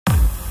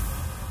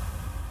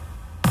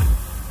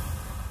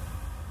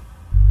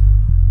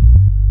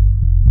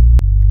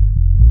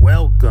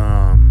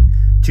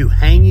to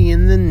Hanging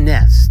in the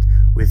Nest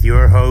with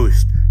your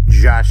host,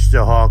 Josh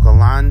the Hawk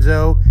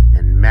Alonso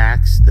and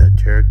Max the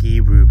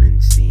Turkey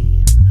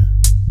Rubenstein.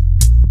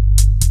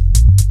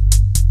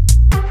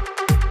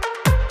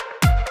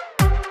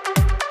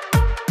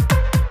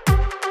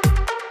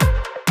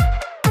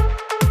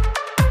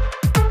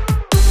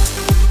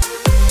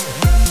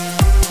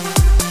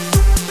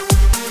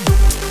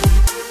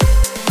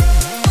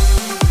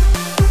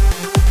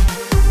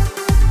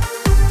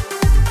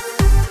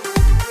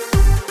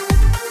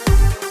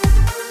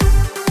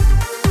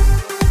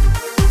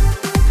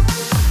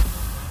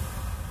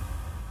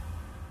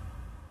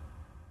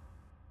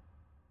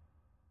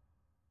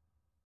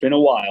 Been a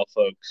while,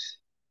 folks,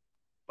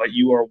 but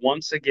you are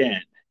once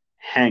again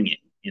hanging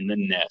in the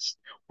nest.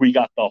 We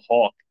got the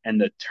hawk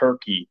and the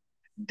turkey,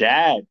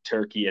 dad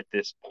turkey at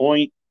this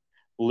point,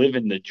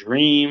 living the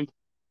dream.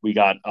 We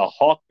got a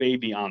hawk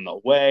baby on the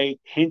way.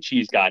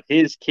 Hinchy's got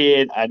his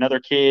kid, another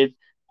kid.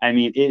 I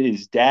mean, it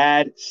is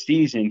dad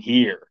season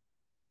here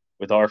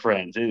with our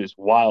friends. It is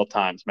wild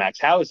times, Max.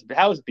 How is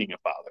being a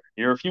father?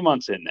 You're a few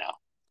months in now.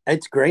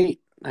 It's great.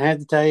 I have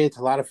to tell you, it's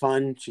a lot of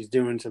fun. She's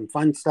doing some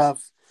fun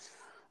stuff.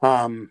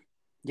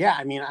 Yeah,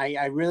 I mean,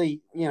 I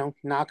really,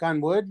 knock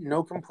on wood,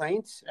 no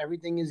complaints.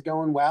 Everything is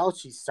going well.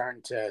 She's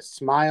starting to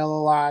smile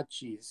a lot.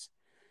 She's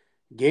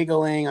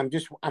giggling.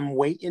 I'm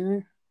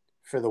waiting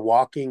for the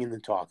walking and the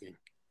talking.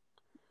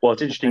 Well,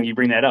 it's interesting you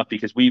bring that up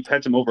because we've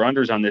had some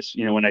over-unders on this.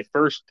 When I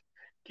first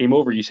came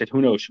over, you said, who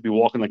knows, she'll be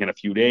walking like in a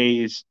few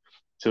days.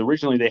 So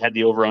originally they had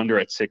the over-under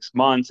at 6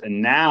 months,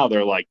 and now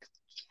they're like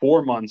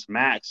 4 months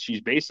max.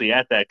 She's basically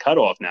at that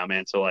cutoff now,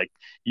 man. So like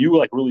you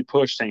like really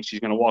push saying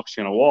she's gonna walk, she's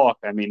gonna walk.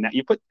 I mean,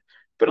 you put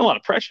a lot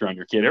of pressure on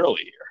your kid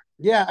early here.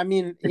 Yeah, I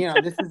mean,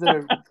 this is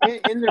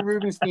in the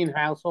Rubenstein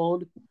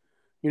household.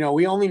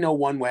 We only know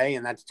one way,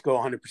 and that's to go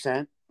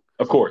 100%.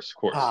 Of course.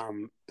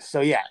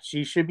 So yeah,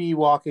 she should be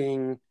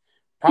walking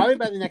probably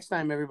by the next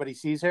time everybody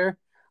sees her.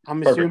 I'm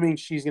Perfect. assuming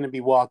she's going to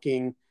be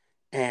walking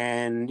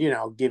and,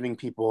 giving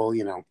people,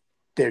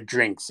 their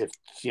drinks, if,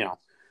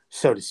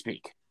 so to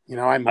speak.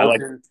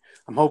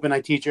 I'm hoping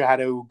I teach her how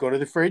to go to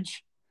the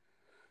fridge,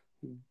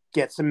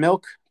 get some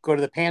milk, go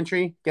to the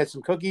pantry, get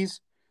some cookies,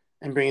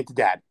 and bring it to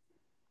dad.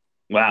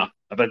 Wow. I'm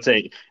about to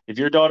say, if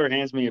your daughter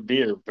hands me a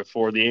beer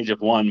before the age of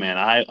 1, man,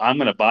 I'm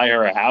going to buy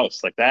her a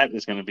house. Like, that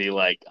is going to be,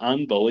 like,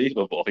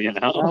 unbelievable,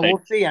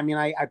 We'll see. I mean,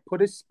 I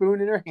put a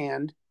spoon in her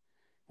hand,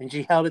 and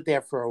she held it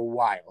there for a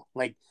while.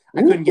 Like,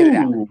 I Ooh, couldn't get it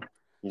out. So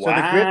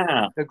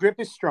wow. the grip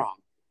is strong,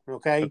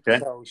 okay? So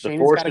The Shayna's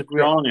force got a is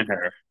grip. strong in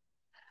her.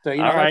 So, All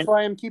right. that's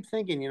why I keep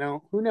thinking,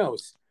 who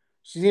knows?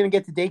 She's going to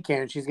get to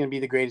daycare, and she's going to be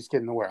the greatest kid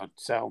in the world.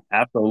 So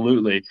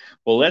Absolutely.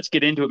 Well, let's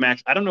get into it,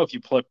 Max. I don't know if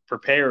you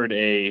prepared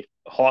a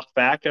hawk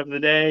back of the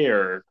day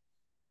or.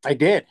 I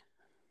did.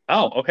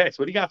 Oh, okay. So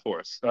what do you got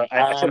for us?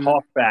 I said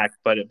hawk back,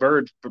 but a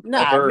bird. I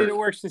mean, it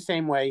works the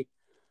same way.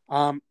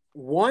 100%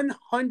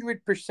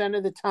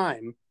 of the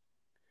time,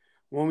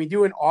 when we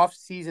do an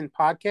off-season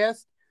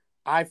podcast,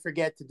 I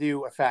forget to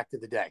do a fact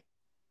of the day.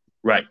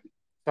 Right.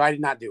 So I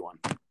did not do one.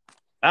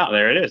 Oh,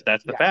 there it is.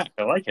 That's the fact.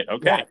 I like it.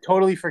 Okay. Yeah, I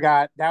totally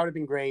forgot. That would have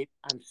been great.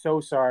 I'm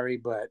so sorry,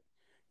 but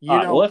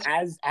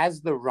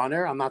as the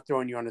runner, I'm not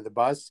throwing you under the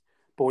bus,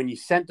 but when you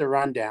sent the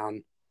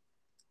rundown,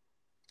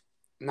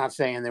 I'm not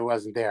saying there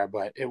wasn't there,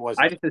 but it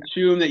wasn't. I just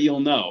assume that you'll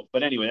know.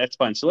 But anyway, that's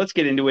fun. So let's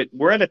get into it.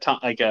 We're at a time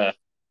like a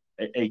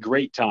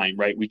great time,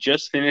 right? We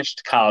just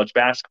finished college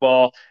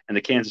basketball, and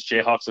the Kansas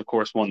Jayhawks, of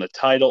course, won the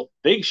title.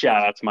 Big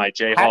shout out to my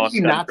Jayhawks. How did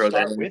you not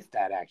start with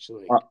that,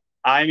 actually?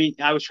 I mean,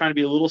 I was trying to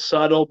be a little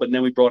subtle, but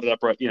then we brought it up,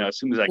 right, as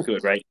soon as I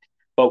could, right?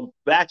 But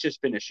that just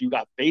finished. You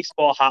got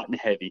baseball hot and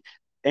heavy,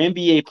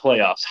 NBA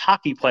playoffs,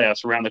 hockey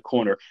playoffs around the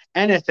corner,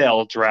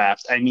 NFL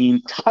drafts. I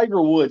mean,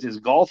 Tiger Woods is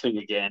golfing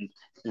again.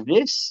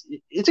 It's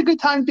a good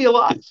time to be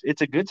alive.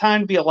 It's a good time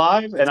to be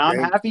alive, and I'm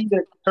happy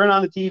to turn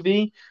on the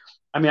TV.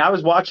 I mean, I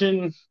was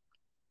watching.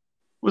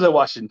 What was I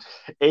watching?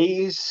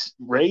 A's,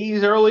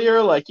 Rays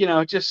earlier. Like,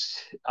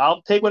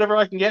 I'll take whatever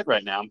I can get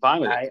right now. I'm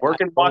fine with it.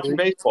 Watching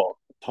baseball.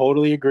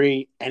 Totally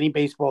agree. Any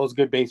baseball is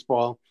good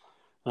baseball.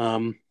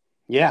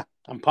 Yeah,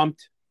 I'm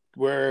pumped.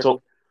 We're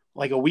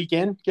like a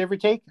weekend, give or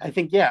take. I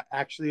think,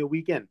 actually a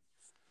weekend.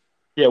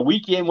 Yeah,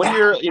 weekend.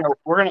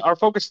 When our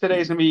focus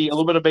today is gonna be a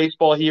little bit of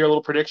baseball here, a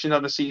little predictions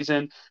on the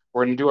season.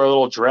 We're gonna do our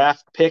little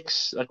draft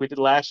picks like we did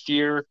last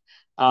year.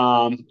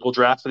 We'll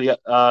draft for the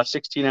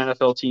 16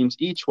 NFL teams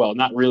each. Well,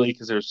 not really,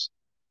 because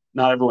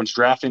not everyone's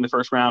drafting the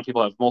first round.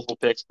 People have multiple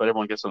picks, but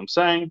everyone gets what I'm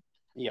saying.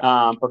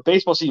 Yeah. But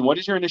baseball season, what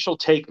is your initial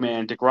take,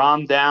 man?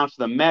 DeGrom down for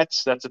the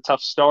Mets. That's a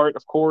tough start,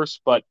 of course,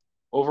 but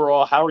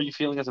overall, how are you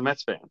feeling as a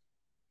Mets fan?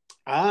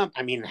 I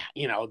mean,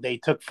 they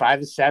took 5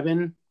 of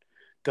 7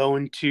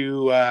 going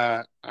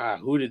to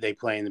who did they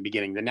play in the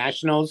beginning? The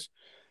Nationals,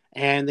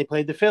 and they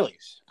played the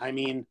Phillies. I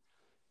mean,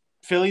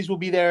 Phillies will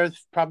be there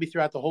probably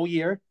throughout the whole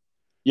year.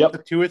 Yep.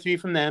 Took 2 or 3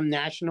 from them.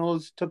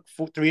 Nationals took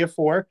 3 or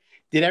 4.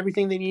 Did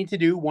everything they needed to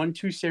do.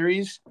 1-2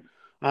 series.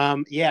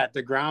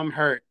 DeGrom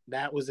hurt.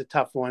 That was a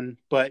tough one.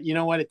 But you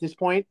know what? At this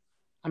point,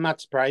 I'm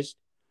not surprised.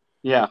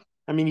 Yeah.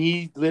 I mean,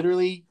 he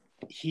literally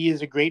he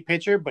is a great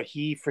pitcher, but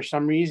for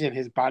some reason,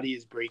 his body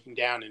is breaking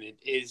down, and it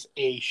is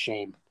a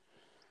shame.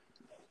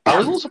 I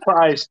was a little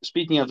surprised.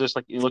 Speaking of just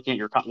like looking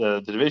at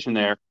the division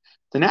there,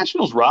 the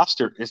Nationals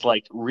roster is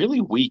like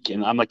really weak,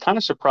 and I'm like kind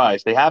of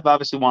surprised. They have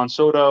obviously Juan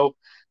Soto,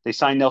 they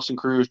signed Nelson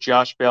Cruz,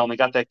 Josh Bell, and they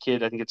got that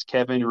kid. I think it's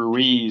Kevin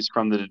Ruiz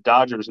from the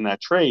Dodgers in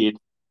that trade.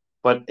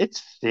 But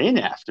it's thin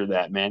after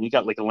that, man. You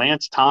got like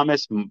Lance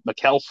Thomas,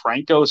 Maikel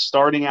Franco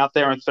starting out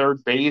there on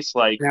third base.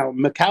 Like, Now,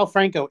 Macau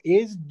Franco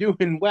is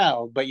doing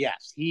well, but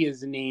yes, he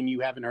is a name you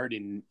haven't heard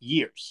in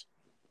years.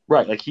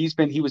 right, like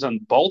he was on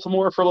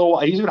Baltimore for a little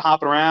while. He's been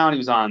hopping around. He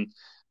was on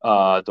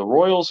the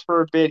Royals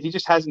for a bit. He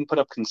just hasn't put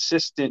up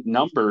consistent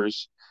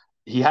numbers.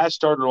 He has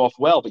started off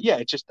well, but yeah,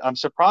 it's just I'm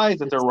surprised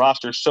that their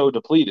roster is so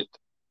depleted.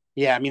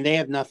 Yeah, I mean, they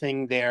have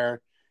nothing.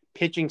 Their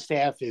pitching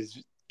staff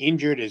is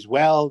injured as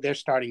well. They're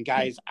starting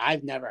guys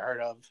I've never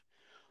heard of.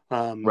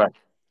 Um, Right.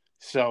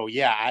 so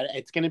yeah,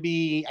 it's going to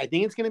be. I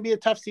think it's going to be a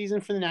tough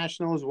season for the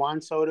Nationals.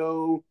 Juan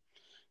Soto,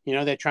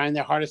 they're trying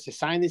their hardest to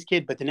sign this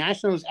kid, but the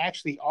Nationals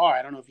actually are.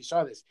 I don't know if you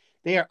saw this.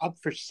 They are up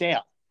for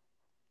sale.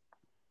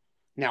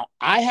 Now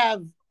I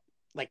have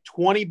like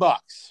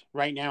 $20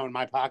 right now in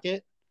my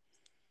pocket.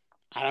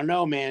 I don't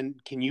know, man.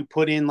 Can you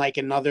put in like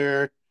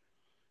another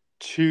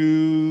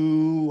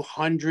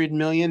 $200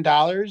 million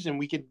and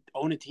we could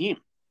own a team?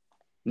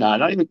 No,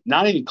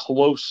 not even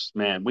close,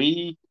 man.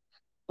 We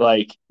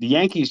like the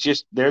Yankees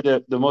just they're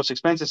the most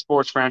expensive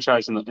sports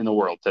franchise in the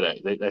world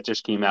today. That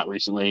just came out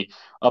recently.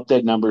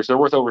 Updated numbers. They're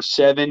worth over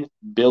 $7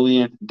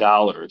 billion.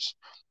 So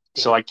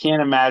Damn, I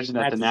can't imagine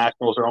that the that's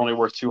Nationals are only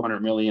worth 200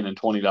 million and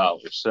 $20.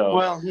 So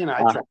well, I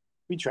uh, tried.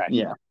 We tried.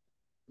 yeah.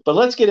 But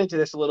let's get into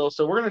this a little.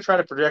 So we're going to try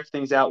to project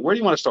things out. Where do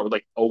you want to start with?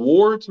 Like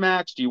awards,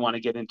 Max? Do you want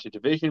to get into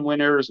division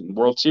winners and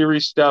World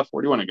Series stuff?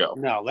 Where do you want to go?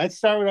 No, let's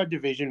start with our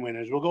division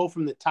winners. We'll go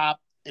from the top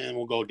and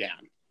we'll go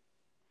down.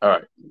 All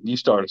right, you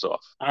start us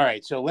off. All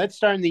right, so let's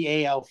start in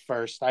the AL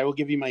first. I will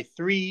give you my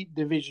three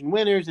division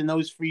winners, and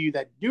those for you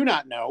that do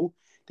not know,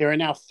 there are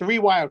now three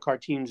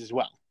wildcard teams as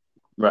well.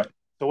 Right.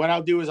 So what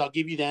I'll do is I'll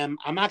give you them.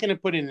 I'm not going to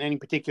put it in any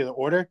particular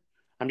order.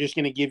 I'm just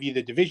going to give you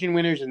the division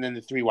winners and then the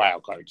three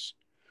wildcards.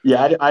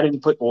 Yeah, I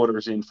didn't put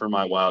orders in for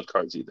my wild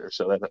cards either,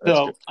 so that's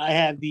So good. I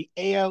have the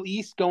AL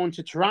East going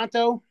to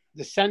Toronto,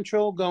 the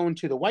Central going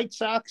to the White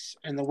Sox,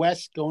 and the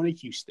West going to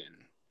Houston.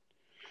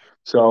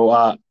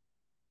 So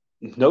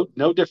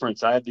no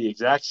difference. I have the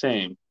exact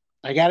same.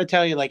 I got to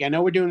tell you, like, I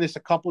know we're doing this a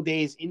couple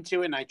days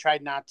into it, and I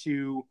tried not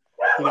to,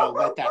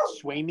 let that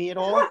sway me at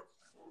all.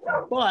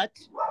 But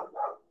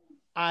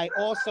I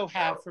also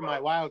have for my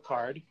wild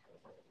card.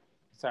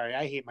 Sorry,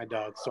 I hate my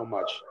dog so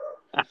much.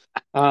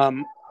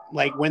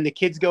 Like when the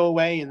kids go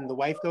away and the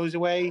wife goes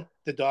away,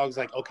 the dog's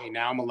like, okay,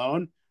 now I'm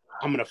alone.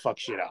 I'm gonna fuck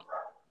shit up.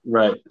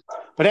 Right.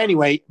 But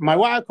anyway, my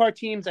wild card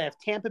teams, I have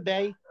Tampa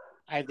Bay,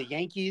 I have the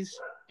Yankees,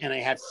 and I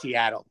have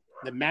Seattle.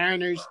 The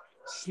Mariners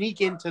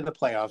sneak into the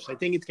playoffs. I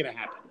think it's gonna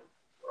happen.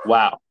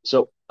 Wow.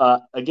 So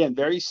again,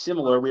 very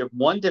similar. We have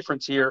one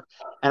difference here,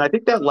 and I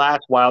think that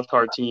last wild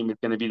card team is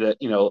going to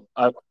be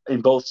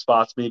in both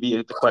spots, maybe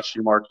the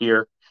question mark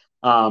here.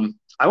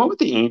 I went with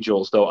the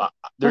Angels though.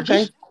 They're Okay.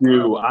 just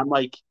new. I'm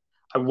like,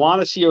 I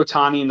want to see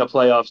Otani in the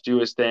playoffs do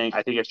his thing.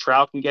 I think if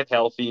Trout can get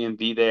healthy and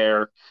be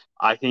there,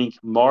 I think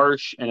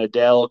Marsh and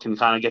Adele can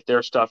kind of get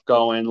their stuff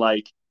going.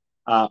 Like,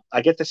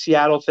 I get the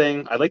Seattle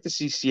thing. I'd like to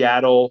see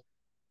Seattle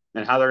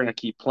and how they're going to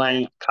keep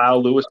playing.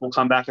 Kyle Lewis will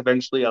come back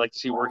eventually. I like to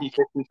see where he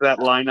fits into that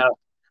lineup.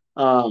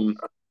 Um,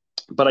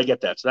 but I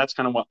get that. So that's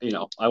kind of what,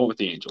 I went with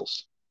the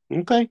Angels.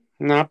 Okay.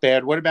 Not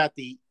bad. What about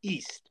the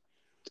East?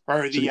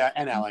 Or So, the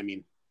NL, I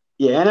mean.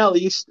 yeah, NL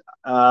East,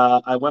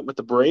 I went with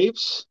the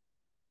Braves.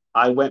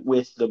 I went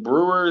with the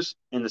Brewers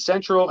in the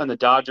Central and the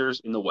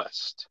Dodgers in the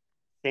West.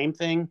 Same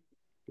thing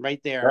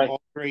right there. Right.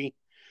 All three.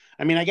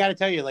 I mean, I got to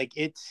tell you, like,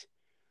 it's,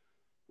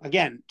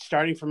 again,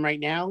 starting from right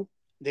now,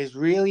 there's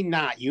really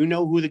not. You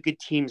know who the good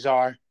teams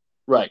are.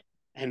 Right.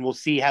 And we'll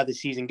see how the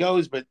season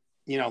goes. But,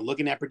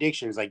 looking at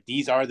predictions, like,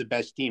 these are the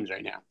best teams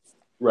right now.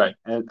 Right.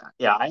 And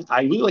yeah,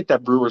 I really like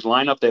that Brewers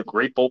lineup. They have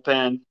great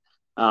bullpen.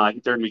 I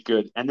think they're going to be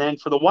good. And then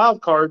for the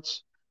wild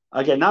cards,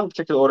 again, not in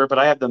particular order, but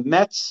I have the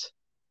Mets.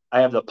 I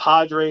have the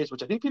Padres,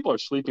 which I think people are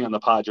sleeping on the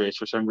Padres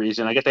for some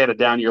reason. I get they had a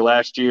down year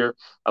last year.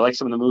 I like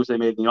some of the moves they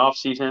made in the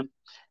offseason.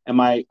 And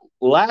my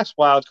last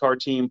wild card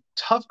team,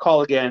 tough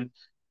call again.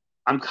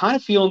 I'm kind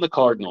of feeling the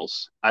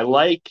Cardinals. I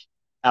like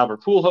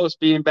Albert Pujols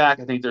being back.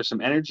 I think there's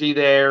some energy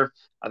there.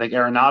 I think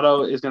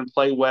Arenado is going to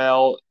play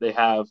well. They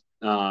have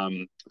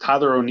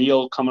Tyler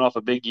O'Neill coming off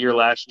a big year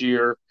last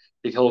year. I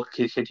think he'll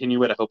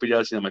continue it. I hope he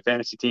does. He's on my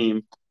fantasy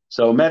team.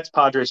 So Mets,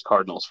 Padres,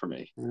 Cardinals for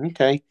me.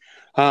 Okay.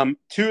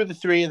 Two of the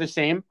three are the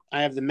same.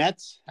 I have the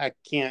Mets. I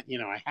can't,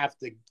 I have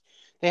to,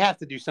 they have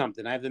to do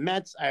something. I have the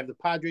Mets. I have the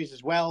Padres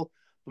as well.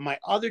 But my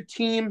other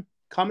team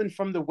coming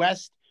from the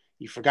West,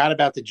 you forgot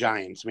about the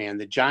Giants, man.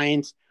 The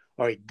Giants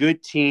are a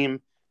good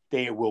team.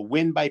 They will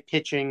win by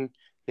pitching.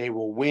 They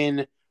will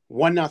win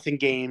 1-0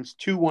 games,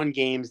 2-1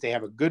 games. They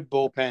have a good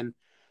bullpen.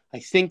 I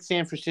think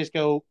San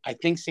Francisco, I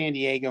think San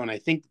Diego, and I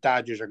think the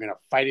Dodgers are going to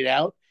fight it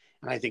out.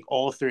 And I think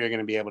all three are going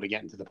to be able to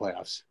get into the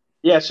playoffs.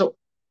 Yeah, so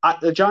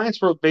the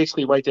Giants were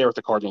basically right there with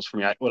the Cardinals for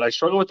me. What I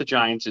struggle with the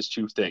Giants is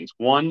two things.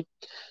 One,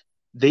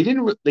 they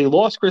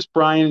lost Chris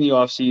Bryant in the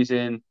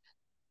offseason.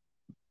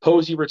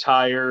 Posey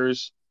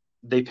retires.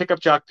 They pick up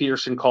Jock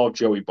Peterson, called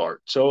Joey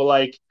Bart. So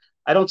like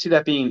I don't see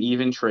that being an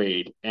even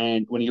trade.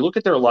 And when you look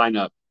at their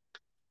lineup,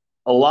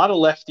 a lot of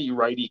lefty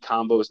righty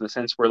combos in the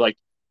sense where like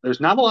there's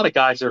not a lot of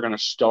guys that are going to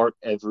start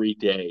every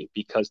day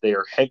because they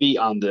are heavy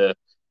on the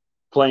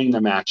playing the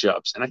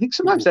matchups. And I think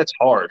sometimes Mhm. that's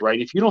hard,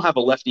 right? If you don't have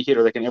a lefty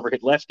hitter that can ever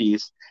hit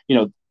lefties,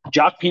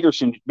 Jock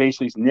Peterson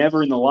basically is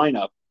never in the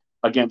lineup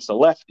against a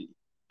lefty.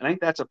 And I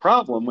think that's a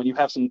problem when you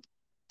have some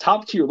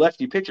top tier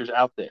lefty pitchers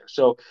out there.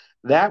 So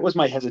that was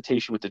my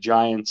hesitation with the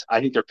Giants. I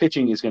think their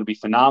pitching is going to be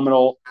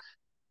phenomenal,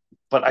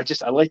 but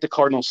I like the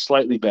Cardinals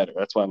slightly better.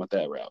 That's why I went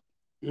that route.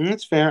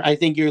 That's fair. I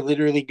think you're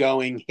literally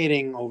going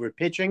hitting over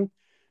pitching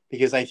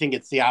because I think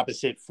it's the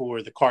opposite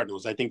for the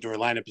Cardinals. I think their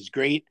lineup is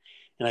great,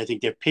 and I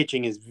think their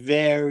pitching is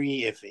very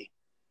iffy.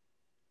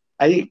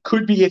 I think it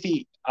could be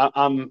iffy.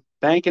 I'm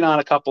banking on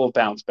a couple of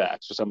bounce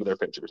backs for some of their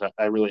pitchers.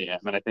 I really am,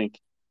 and I think,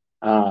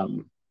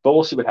 but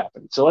we'll see what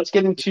happens. So let's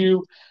get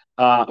into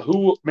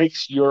who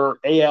makes your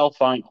AL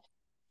final.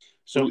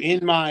 So Who?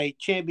 in my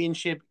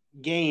championship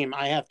game,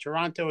 I have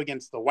Toronto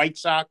against the White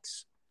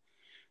Sox,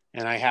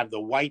 and I have the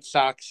White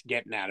Sox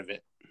getting out of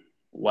it.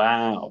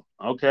 Wow.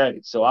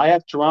 Okay, so I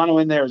have Toronto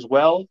in there as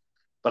well,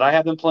 but I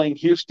have them playing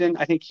Houston.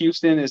 I think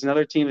Houston is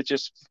another team that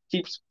just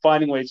keeps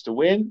finding ways to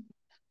win,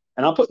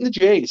 and I'll put in the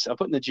Jays. I'm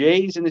putting the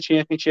Jays in the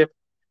championship.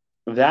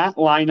 That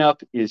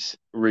lineup is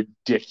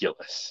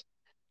ridiculous.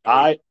 Oh yeah,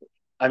 I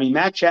I mean,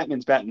 Matt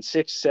Chapman's batting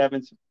sixth,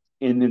 seventh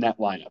in that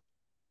lineup.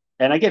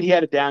 And again, he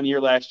had a down year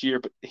last year,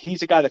 but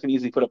he's a guy that can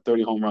easily put up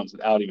 30 home runs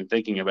without even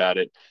thinking about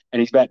it. And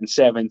he's batting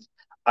seventh.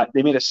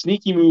 They made a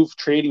sneaky move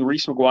trading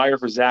Reese McGuire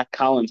for Zach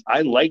Collins.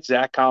 I like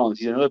Zach Collins.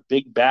 He's another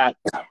big bat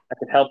that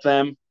could help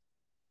them.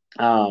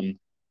 Um,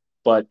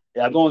 but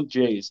I'm going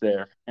Jays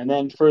there. And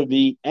then for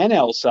the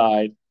NL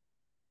side,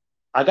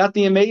 I got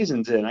the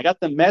Amazons in. I got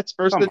the Mets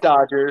versus come the on,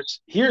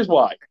 Dodgers. Here's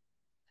why.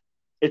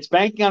 It's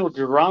banking on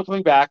DeGrom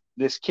coming back.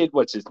 This kid,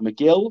 what's his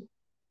McGill?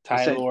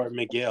 Tyler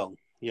McGill. Uh,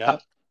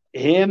 Yep.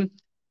 him,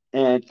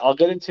 and I'll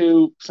get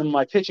into some of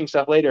my pitching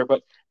stuff later,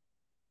 but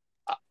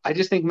I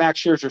just think Max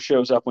Scherzer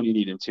shows up when you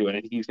need him to, and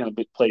I think he's going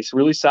to place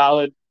really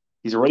solid.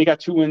 He's already got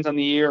 2 wins on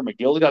the year.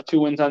 McGill's got 2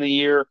 wins on the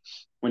year.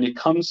 When it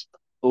comes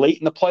late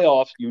in the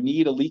playoffs, you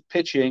need elite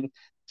pitching.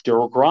 If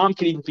DeGrom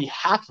can even be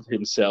half of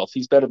himself,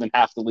 he's better than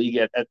half the league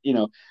at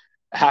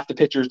half the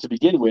pitchers to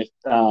begin with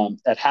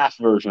at half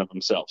version of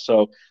himself.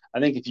 So I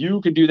think if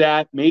you can do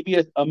that, maybe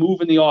a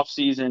move in the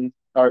offseason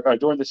or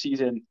during the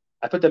season.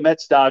 I put the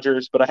Mets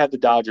Dodgers, but I have the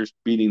Dodgers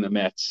beating the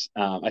Mets.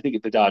 I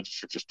think the Dodgers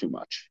are just too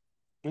much.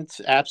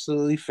 It's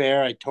absolutely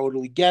fair. I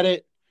totally get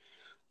it.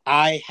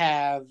 I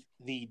have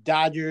the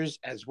Dodgers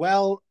as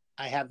well.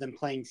 I have them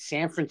playing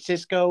San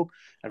Francisco.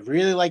 I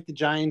really like the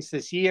Giants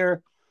this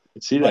year,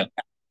 Let's see but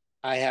that.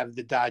 I have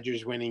the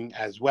Dodgers winning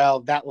as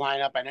well. That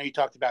lineup, I know you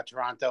talked about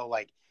Toronto.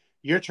 Like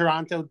your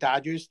Toronto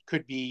Dodgers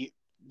could be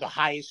the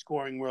highest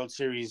scoring World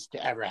Series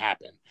to ever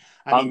happen.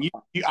 I mean,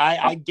 Um,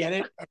 I get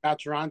it about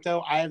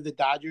Toronto. I have the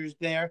Dodgers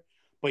there,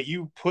 but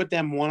you put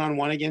them one on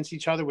one against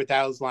each other with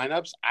those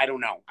lineups. I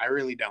don't know. I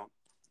really don't.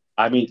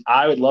 I mean,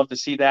 I would love to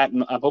see that,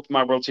 and I'm hoping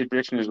my World Series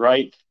prediction is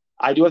right.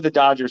 I do have the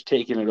Dodgers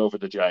taking it over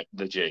the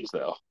Jays,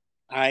 though.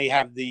 I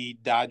have the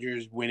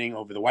Dodgers winning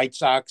over the White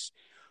Sox,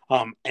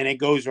 and it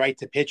goes right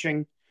to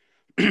pitching.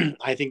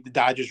 I think the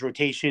Dodgers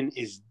rotation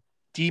is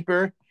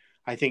deeper.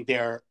 I think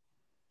they're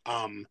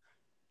um,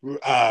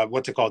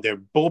 what's it called? Their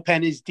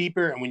bullpen is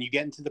deeper, and when you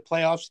get into the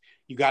playoffs,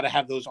 you got to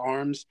have those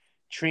arms.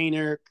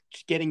 Trainer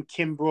getting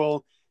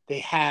Kimbrel. They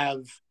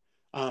have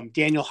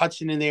Daniel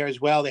Hudson in there as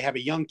well. They have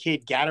a young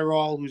kid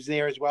Gatterall who's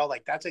there as well.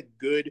 Like that's a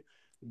good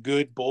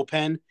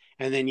bullpen.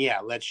 And then yeah,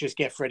 let's just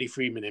get Freddie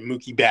Freeman and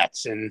Mookie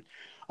Betts and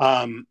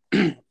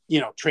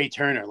Trey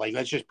Turner. Like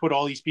let's just put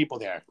all these people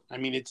there. I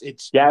mean,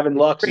 it's Gavin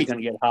Lux is crazy.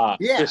 going to get hot.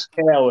 Yeah, Chris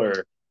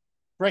Taylor,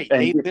 right.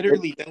 and They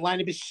literally the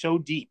lineup is so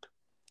deep.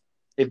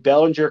 if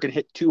Bellinger can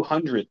hit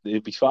 200,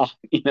 it'd be fine.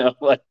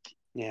 Like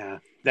Yeah,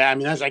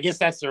 I guess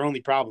that's their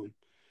only problem.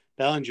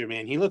 Bellinger,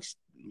 man, he looks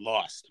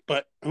lost,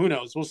 but who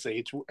knows? We'll see.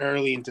 It's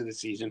early into the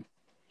season.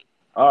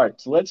 all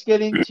right. So let's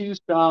get into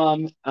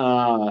some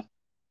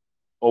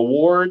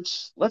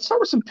awards. Let's start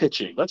with some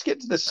pitching. Let's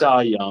get to the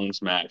Cy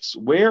Youngs, Max.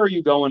 Where are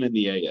you going in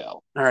the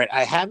AL? All right,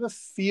 I have a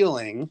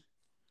feeling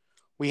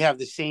we have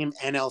the same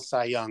NL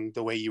Cy Young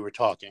the way you were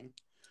talking,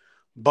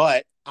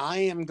 but I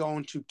am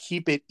going to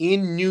keep it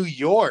in New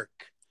York,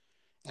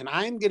 and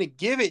I'm going to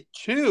give it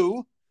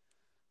to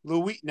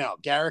Louis. No,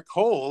 Garrett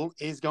Cole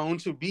is going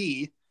to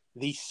be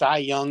the Cy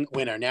Young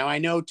winner. Now I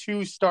know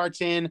 2 starts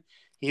in,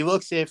 he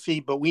looks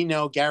iffy, but we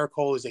know Garrett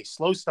Cole is a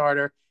slow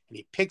starter and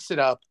he picks it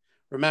up.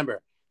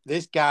 Remember,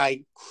 this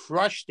guy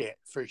crushed it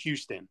for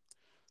Houston.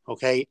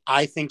 Okay,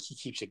 I think he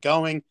keeps it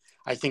going.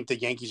 I think the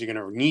Yankees are going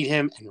to need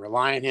him and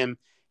rely on him,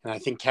 and I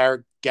think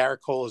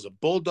Garrett Cole is a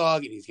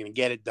bulldog and he's going to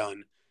get it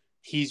done.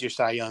 He's your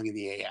Cy Young in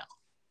the AL.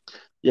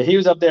 Yeah, he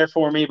was up there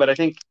for me, but I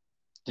think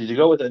Did you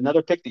go with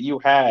another pick that you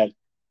had?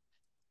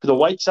 For the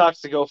White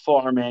Sox to go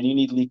far, man, you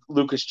need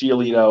Lucas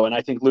Giolito, and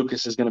I think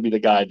Lucas is going to be the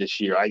guy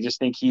this year. I just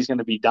think he's going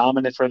to be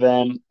dominant for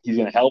them. He's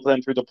going to help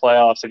them through the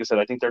playoffs. Like I said,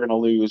 I think they're going to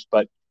lose,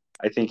 but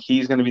I think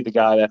he's going to be the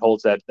guy that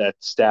holds that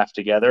staff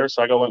together.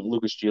 So I go with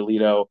Lucas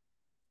Giolito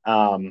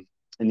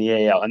in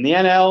the AL. In the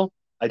NL,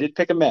 I did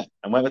pick a Met.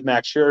 I went with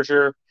Max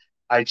Scherzer.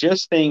 I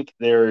just think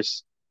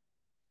there's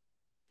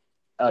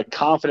a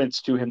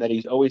confidence to him that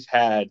he's always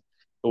had.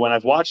 But when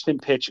I've watched him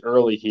pitch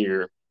early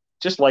here,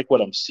 just like what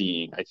I'm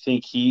seeing, I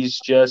think he's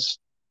just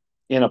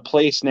in a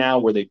place now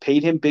where they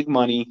paid him big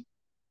money.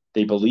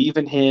 They believe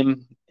in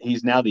him.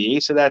 He's now the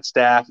ace of that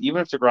staff.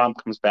 Even if DeGrom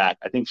comes back,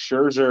 I think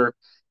Scherzer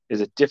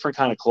is a different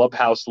kind of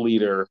clubhouse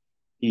leader.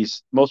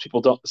 Most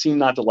people don't seem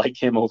not to like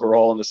him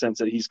overall in the sense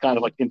that he's kind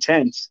of like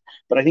intense,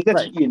 but I think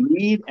that's Right. what you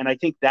need, and I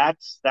think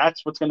that's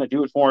what's going to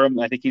do it for him.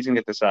 I think he's going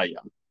to get the Cy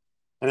Young.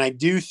 And I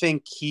do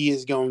think he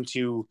is going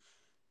to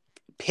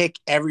pick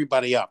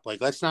everybody up. Like,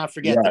 let's not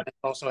forget Yeah, that they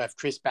also have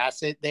Chris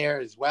Bassett there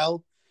as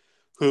well,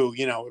 who,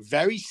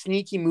 very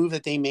sneaky move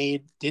that they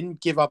made,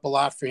 didn't give up a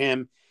lot for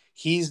him.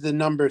 He's the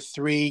number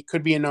 3,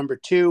 could be a number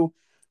 2.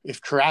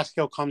 If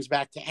Carrasco comes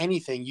back to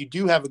anything, you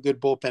do have a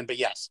good bullpen, but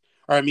yes,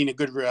 or I mean a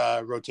good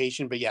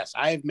rotation, but yes,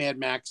 I have Mad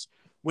Max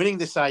winning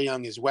the Cy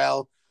Young as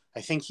well.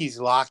 I think he's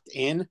locked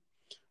in.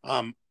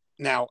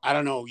 Now, I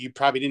don't know, you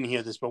probably didn't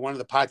hear this, but one of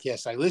the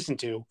podcasts I listened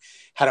to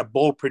had a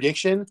bold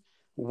prediction.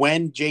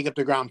 When Jacob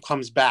deGrom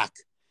comes back,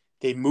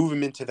 they move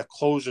him into the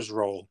closer's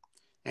role,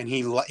 and he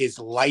is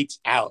lights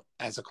out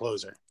as a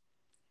closer.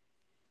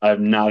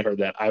 I've not heard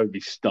that. I would be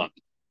stunned.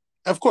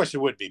 Of course it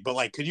would be, but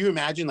like, could you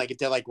imagine like if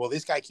they're like, well,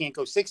 this guy can't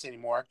go 6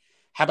 anymore.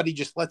 How about he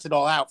just lets it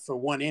all out for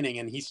one inning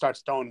and he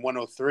starts throwing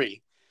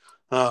 103?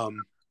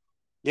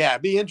 Yeah,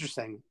 it'd be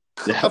interesting.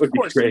 That Of would be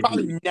course, it's crazy.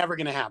 probably never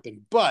going to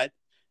happen, but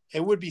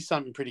it would be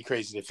something pretty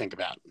crazy to think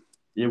about.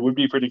 It would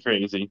be pretty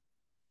crazy.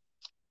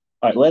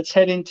 All right, let's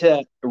head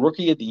into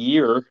Rookie of the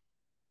Year.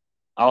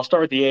 I'll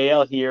start with the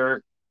AL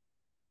here.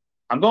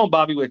 I'm going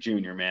Bobby Witt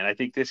Jr., man. I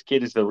think this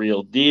kid is the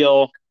real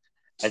deal.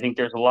 I think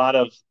there's a lot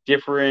of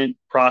different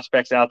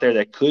prospects out there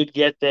that could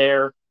get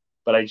there,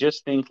 but I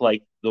just think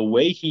like the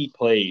way he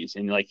plays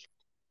and like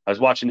I was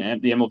watching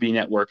the MLB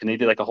Network and they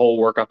did like a whole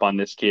workup on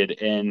this kid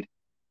and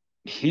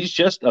he's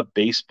just a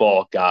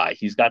baseball guy.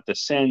 He's got the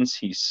sense,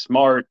 he's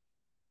smart.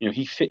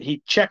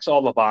 He checks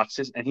all the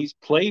boxes and he's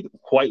played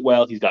quite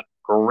well. He's got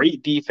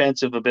great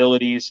defensive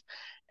abilities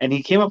and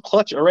he came up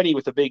clutch already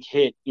with a big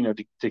hit,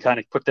 to kind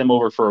of put them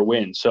over for a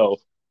win. So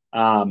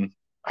I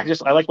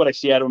like what I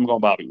see out of him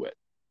going Bobby Witt.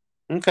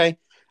 Okay.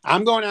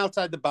 I'm going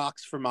outside the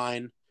box for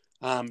mine.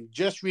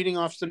 Just reading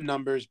off some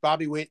numbers.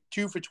 Bobby Witt,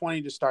 2 for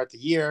 20 to start the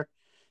year.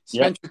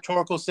 Yep. Spencer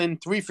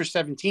Torkelson, 3 for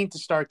 17 to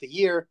start the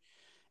year.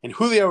 And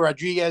Julio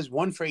Rodriguez,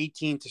 1 for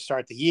 18 to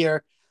start the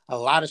year. A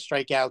lot of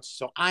strikeouts.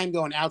 So I'm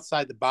going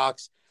outside the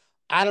box.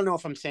 I don't know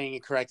if I'm saying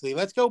it correctly.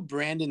 Let's go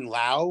Brandon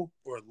Lowe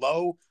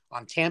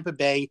on Tampa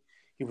Bay.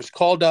 He was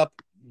called up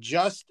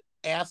just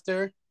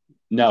after.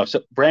 No,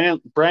 so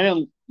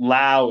Brandon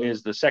Lau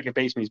is the second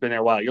baseman. He's been there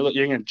a while. You're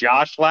looking at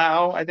Josh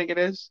Lau, I think it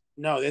is.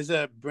 No, there's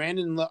a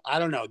Brandon Lowe. I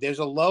don't know. There's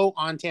a Lowe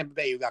on Tampa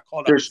Bay who got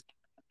called up.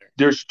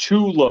 There's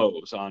two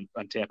Lows on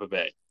Tampa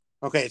Bay.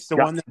 Okay, it's the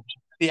one that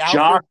the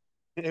Josh.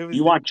 It was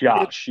you want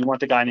Josh. You want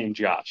the guy named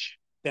Josh.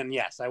 Then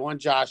yes, I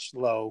want Josh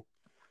Lowe.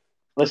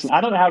 Listen,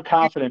 I don't know how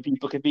confident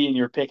people could be in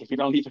your pick if you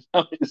don't even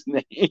know his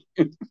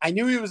name. I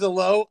knew he was a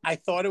Lowe. I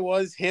thought it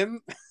was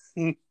him.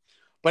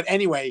 But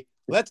anyway,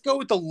 let's go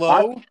with the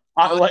Lowe.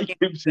 I like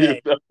him too.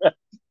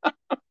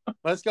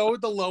 Let's go with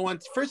the Lowe one.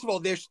 First of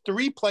all, there's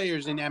 3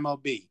 players in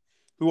MLB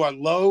who are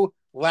Lowe,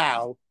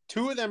 Lau.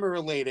 2 of them are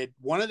related.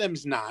 One of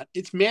them's not.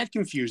 It's mad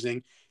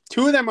confusing.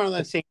 2 of them are on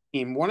the same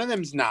team. One of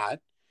them's not.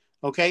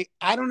 Okay?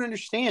 I don't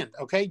understand.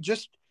 Okay?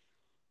 Just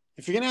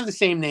if you're going to have the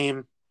same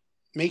name,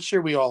 make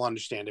sure we all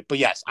understand it. But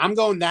yes, I'm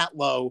going that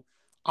Lowe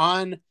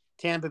on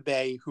Tampa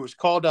Bay, who was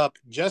called up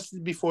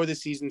just before the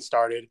season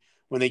started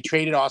when they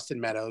traded Austin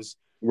Meadows.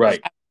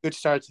 Right. Good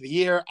start to the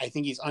year. I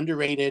think he's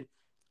underrated.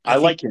 I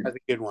like him. That's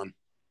a good one.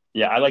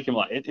 Yeah, I like him a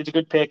lot. It's a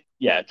good pick.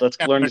 Yeah, let's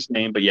learn his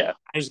name, but yeah.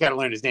 I just got to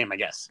learn his name, I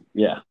guess.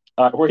 Yeah.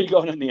 Where are you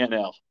going in the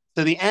NL?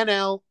 So the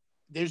NL,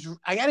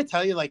 I got to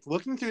tell you, like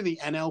looking through the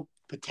NL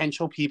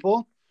potential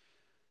people,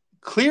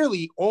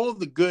 clearly all of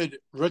the good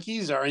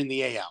rookies are in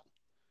the AL.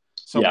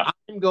 So yeah.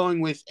 I'm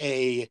going with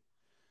a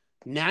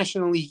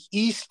National League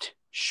East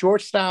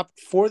shortstop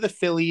for the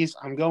Phillies.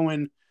 I'm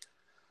going,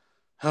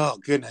 oh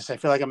goodness, I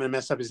feel like I'm going to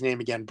mess up his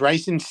name again.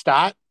 Bryson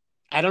Stott.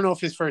 I don't know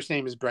if his first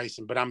name is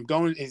Bryson, but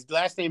his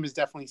last name is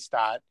definitely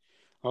Stott.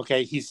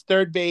 Okay, he's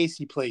third base.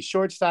 He plays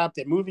shortstop.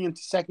 They're moving him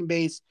to second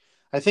base.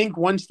 I think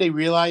once they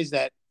realize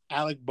that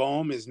Alec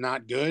Boehm is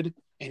not good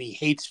and he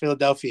hates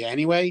Philadelphia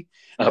anyway.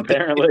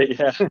 Apparently,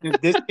 yeah.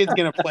 This kid's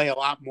going to play a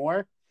lot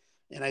more,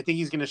 and I think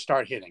he's going to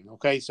start hitting.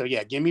 Okay, so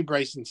yeah, give me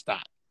Bryson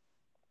Stott.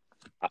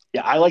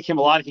 Yeah, I like him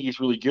a lot. I think he's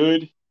really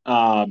good.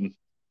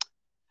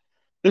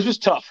 This was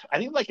tough. I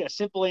think like a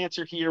simple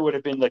answer here would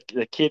have been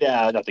the kid,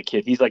 not the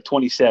kid. He's like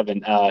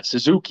 27,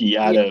 Suzuki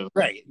out Yeah, of.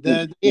 right.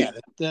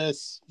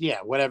 The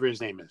whatever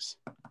his name is.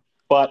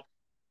 But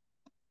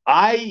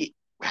I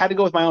had to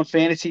go with my own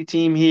fantasy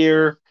team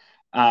here.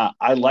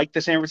 I like the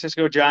San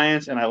Francisco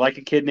Giants, and I like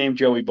a kid named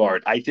Joey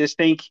Bart. I just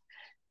think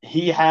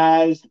he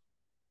has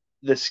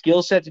the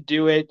skill set to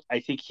do it.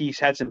 I think he's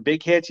had some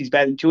big hits. He's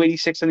batting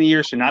 286 in the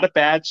year, so not a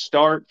bad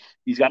start.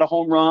 He's got a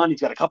home run. He's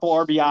got a couple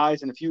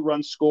RBIs and a few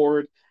runs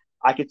scored.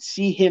 I could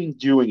see him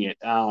doing it.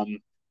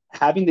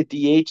 Having the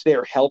DH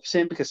there helps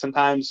him because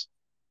sometimes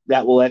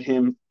that will let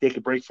him take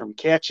a break from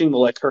catching.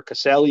 They'll let Kirk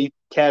Caselli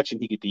catch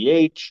and he could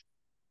DH.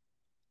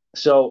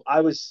 So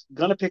I was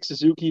gonna pick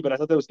Suzuki, but I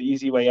thought that was the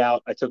easy way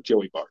out. I took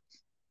Joey Bart.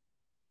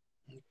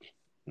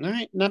 All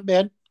right, not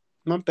bad,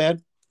 not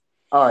bad.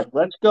 All right,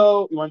 let's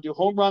go. You want to do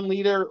home run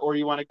leader or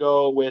you want to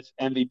go with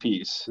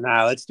MVPs?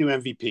 Nah, let's do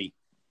MVP.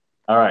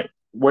 All right.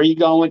 Where are you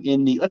going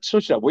in the let's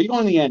switch it up. Where are you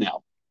going in the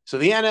NL? So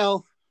the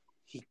NL,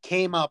 he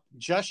came up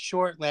just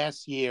short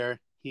last year.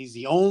 He's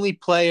the only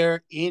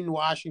player in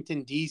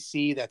Washington,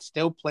 D.C. that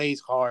still plays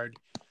hard.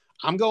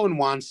 I'm going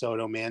Juan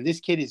Soto, man. This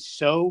kid is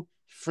so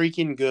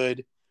freaking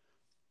good.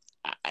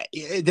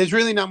 There's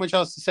really not much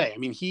else to say. I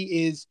mean,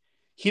 he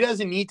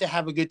doesn't need to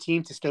have a good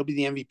team to still be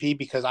the MVP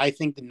because I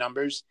think the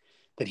numbers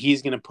that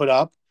he's going to put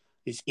up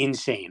is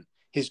insane.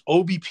 His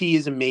OBP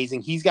is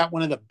amazing. He's got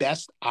one of the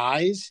best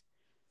eyes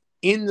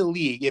in the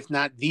league, if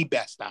not the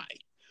best eye.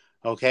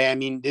 Okay. I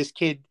mean, this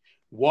kid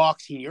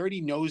walks, he already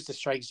knows the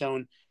strike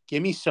zone.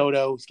 Give me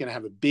Soto. He's going to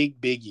have a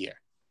big, big year.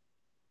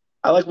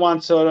 I like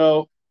Juan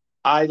Soto.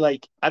 I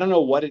don't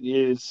know what it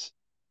is,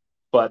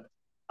 but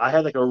I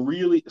had like a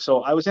really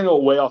so I was gonna go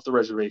way off the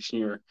reservation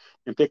here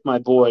and pick my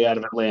boy out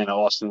of Atlanta,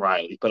 Austin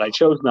Riley, but I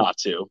chose not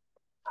to.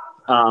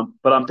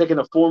 But I'm picking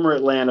a former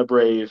Atlanta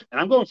Brave, and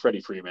I'm going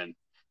Freddie Freeman.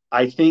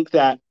 I think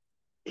that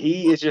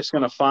he is just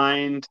going to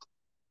find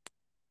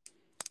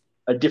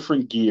a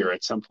different gear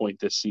at some point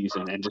this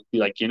season and just be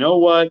like, you know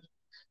what?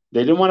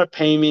 They didn't want to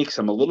pay me because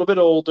I'm a little bit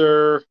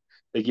older.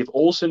 They give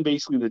Olson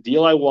basically the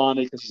deal I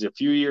wanted because he's a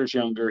few years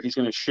younger. He's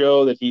going to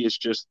show that he is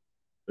just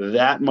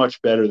that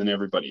much better than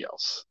everybody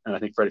else. And I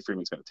think Freddie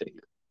Freeman's going to take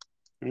it.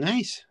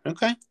 Nice.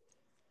 Okay.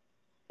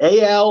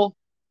 AL,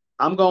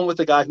 I'm going with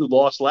the guy who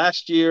lost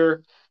last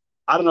year.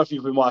 I don't know if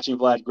you've been watching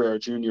Vlad Guerrero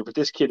Jr., but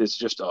this kid is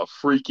just a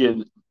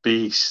freaking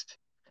beast.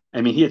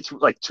 I mean, he had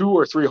like 2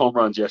 or 3 home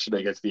runs yesterday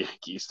against the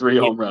Yankees, three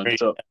Yeah, home runs. great.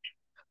 So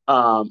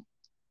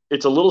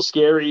it's a little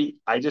scary.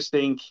 I just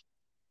think,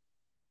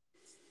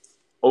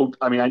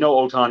 I mean, I know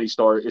Otani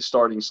is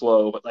starting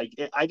slow, but like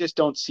I just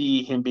don't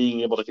see him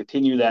being able to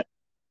continue that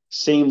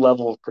same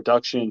level of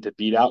production to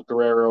beat out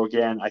Guerrero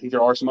again. I think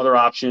there are some other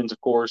options,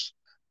 of course.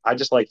 I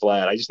just like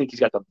Vlad. I just think he's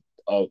got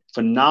a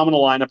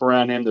phenomenal lineup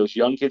around him. Those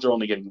young kids are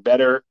only getting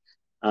better.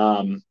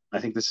 I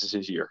think this is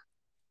his year.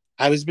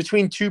 I was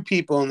between two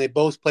people, and they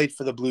both played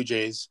for the Blue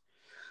Jays.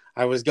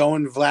 I was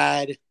going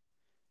Vlad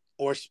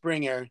or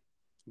Springer,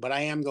 but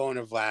I am going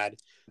to Vlad.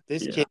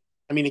 This Yeah. kid,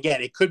 I mean,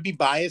 again, it could be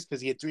biased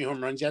because he had 3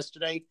 home runs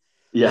yesterday.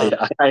 Yeah, Um,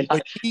 yeah.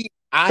 but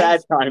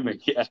Bad timing.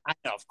 Yeah. I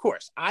know, of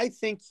course, I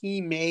think he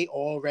may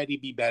already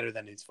be better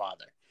than his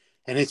father,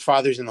 and his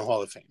father's in the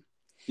Hall of Fame.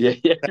 Yeah,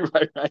 yeah,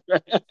 right.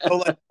 So,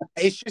 like,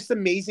 it's just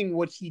amazing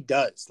what he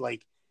does.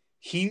 Like,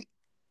 he,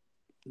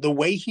 the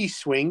way he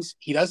swings,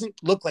 he doesn't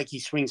look like he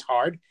swings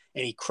hard,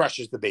 and he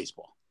crushes the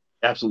baseball.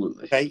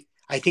 Absolutely. Okay.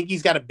 I think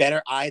he's got a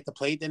better eye at the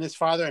plate than his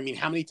father. I mean,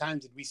 how many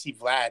times did we see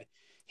Vlad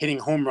hitting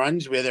home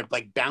runs where they're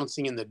like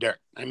bouncing in the dirt?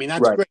 I mean,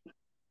 that's Right. great.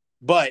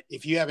 But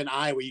if you have an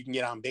eye where you can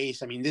get on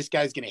base, I mean, this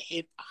guy's going to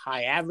hit a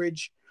high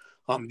average.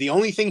 The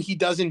only thing he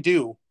doesn't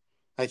do,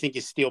 I think,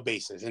 is steal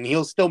bases, and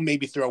he'll still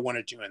maybe throw 1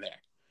 or 2 in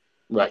there.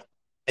 Right.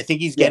 I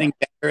think he's getting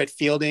better at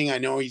fielding. I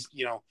know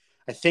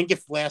I think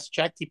if last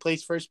checked, he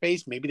plays first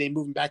base. Maybe they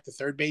move him back to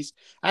third base.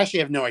 I actually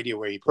have no idea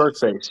where he plays.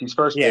 First base. He's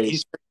first Yeah, base.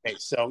 he's first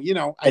base. So, I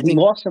And he think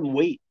lost some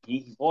weight.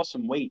 He lost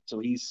some weight, so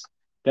he's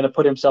going to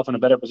put himself in a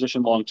better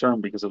position long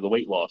term because of the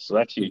weight loss. So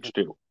that's huge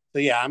too. So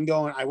yeah,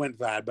 I went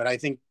Vlad, but I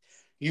think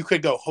you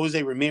could go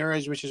Jose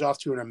Ramirez, which is off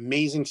to an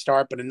amazing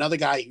start, but another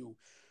guy who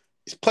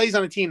plays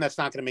on a team that's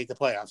not going to make the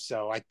playoffs.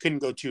 So I couldn't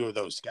go 2 of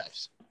those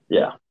guys.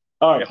 Yeah.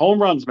 All right,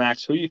 home runs,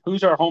 Max.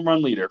 Who's our home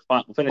run leader?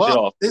 Fine, we'll finish it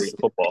off. This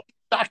Football.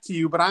 back to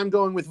you, but I'm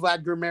going with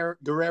Vlad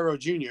Guerrero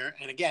Jr.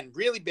 And again,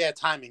 really bad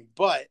timing,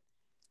 but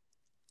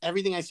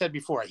everything I said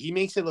before, he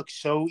makes it look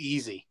so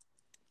easy.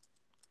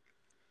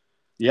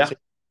 Yeah. So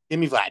give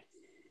me Vlad.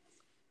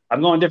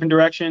 I'm going a different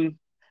direction.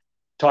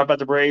 Talked about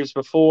the Braves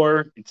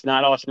before. It's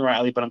not Austin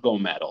Riley, but I'm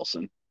going Matt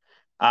Olson.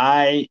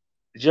 I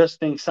just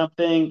think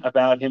something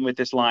about him with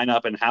this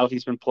lineup and how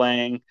he's been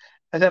playing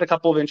has had a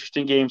couple of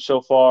interesting games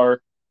so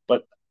far,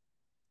 but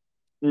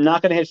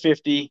not going to hit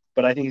 50,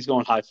 but I think he's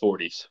going high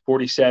 40s,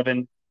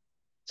 47,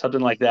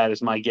 something like that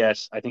is my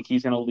guess. I think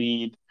he's going to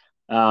lead.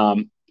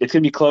 It's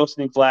going to be close.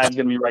 I think Vlad's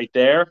going to be right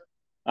there.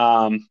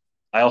 I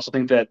also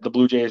think that the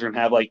Blue Jays are going to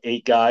have like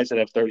 8 guys that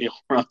have 30 home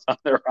runs on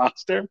their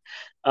roster.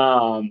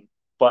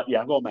 But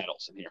yeah, I'm going Matt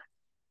Olson here.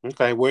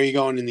 Okay, where are you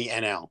going in the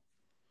NL?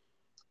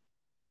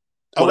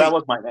 Oh Well, that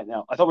wait, was my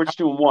now. I thought we are just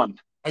doing one.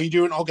 are you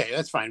doing okay?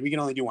 That's fine. We can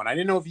only do one. I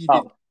didn't know if you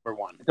did Oh, for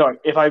one. sorry.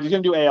 If I was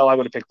going to do AL, I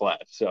would have picked Vlad.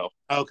 So,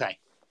 Okay.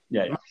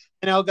 yeah, My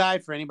yeah. NL guy,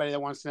 for anybody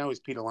that wants to know, is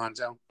Pete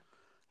Alonso.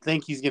 I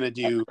think he's going to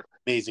do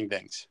amazing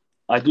things.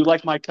 I do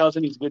like my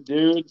cousin. He's a good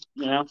dude.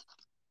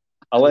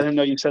 I'll let him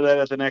know you said that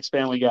at the next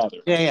family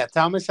gathering. Yeah, yeah.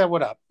 Tell him I said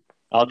what up.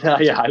 I'll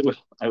tell you. I will.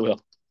 I will.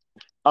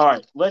 All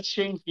right. Let's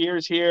change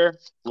gears here.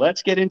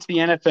 Let's get into the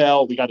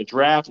NFL. We got a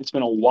draft. It's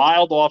been a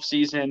wild off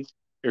season.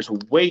 There's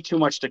way too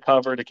much to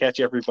cover to catch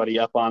everybody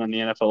up on in the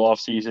NFL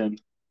offseason.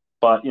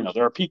 But,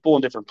 there are people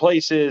in different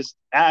places.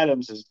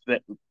 Adams is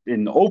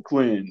in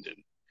Oakland, and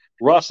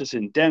Russ is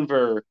in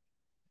Denver.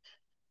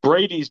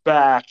 Brady's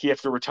back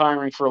after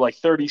retiring for like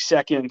 30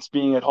 seconds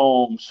being at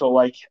home. So,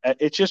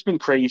 it's just been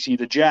crazy.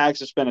 The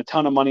Jags have spent a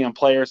ton of money on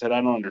players that I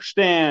don't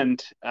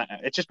understand.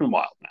 It's just been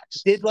wild,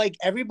 Max. Did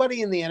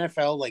everybody in the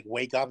NFL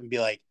wake up and be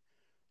like,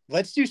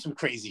 let's do some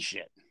crazy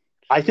shit?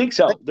 I think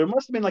so. There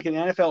must have been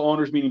an NFL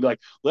owners meeting, like,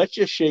 let's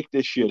just shake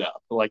this shit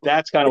up.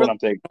 That's kind of what I'm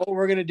thinking. What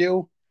we're gonna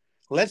do?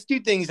 Let's do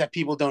things that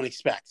people don't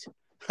expect.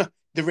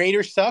 The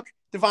Raiders suck.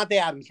 Devontae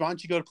Adams, why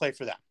don't you go to play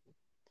for them?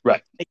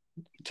 Right.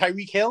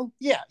 Tyreek Hill,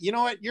 yeah. You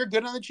know what? You're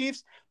good on the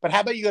Chiefs, but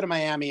how about you go to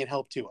Miami and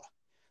help Tua?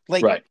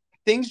 Right.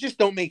 Things just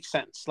don't make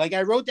sense.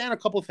 I wrote down a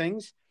couple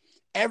things.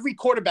 Every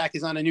quarterback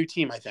is on a new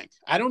team, I think.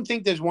 I don't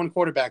think there's one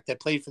quarterback that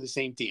played for the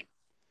same team.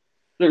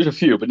 There's a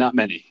few, but not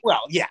many.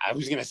 Well, yeah, I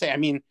was going to say, I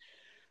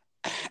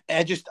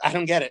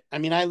don't get it.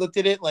 I looked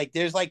at it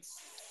there's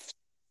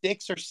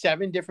 6 or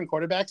 7 different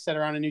quarterbacks that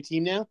are on a new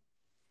team now.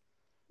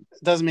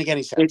 It doesn't make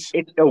any sense.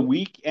 It's a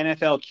weak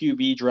NFL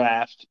QB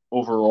draft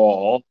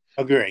overall.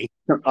 Agree.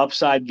 Some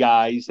upside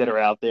guys that are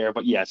out there,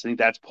 but yes, I think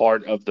that's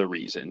part of the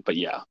reason. But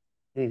yeah.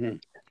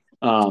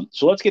 Mm-hmm.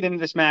 So let's get into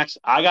this, Max.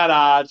 I got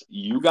odds.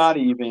 You got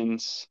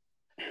evens.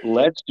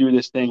 Let's do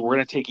this thing. We're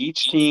going to take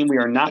each team. We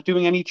are not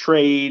doing any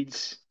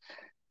trades.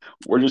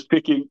 We're just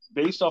picking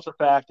based off the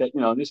fact that,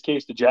 in this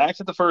case, the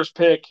Jags at the first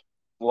pick,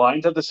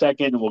 Lions at the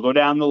second, and we'll go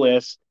down the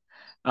list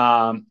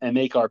and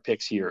make our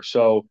picks here.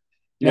 So,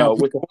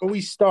 before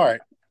we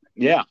start,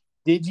 yeah.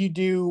 Did you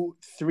do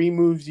 3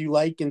 moves you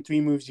like and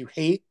 3 moves you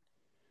hate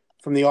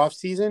from the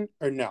offseason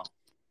or no?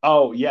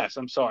 Oh, yes.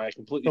 I'm sorry. I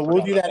completely forgot.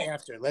 We'll do that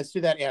after. Let's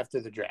do that after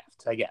the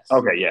draft, I guess.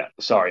 Okay, yeah.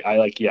 Sorry. I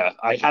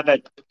had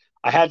that.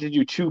 I had to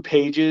do 2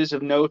 pages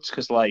of notes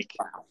because, of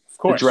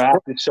course, the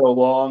draft is so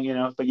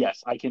long, But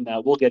yes, I can.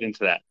 We'll get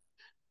into that.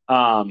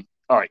 All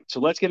right. So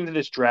let's get into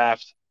this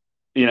draft.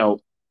 The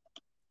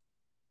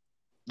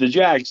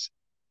Jags,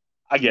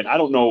 again, I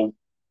don't know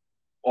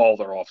all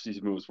their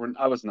offseason moves.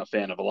 I wasn't a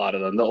fan of a lot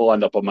of them. They'll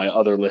end up on my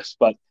other list.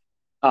 But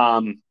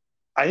I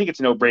think it's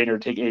a no-brainer to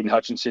take Aiden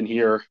Hutchinson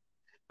here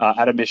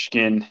out of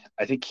Michigan.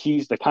 I think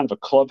he's the kind of a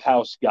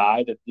clubhouse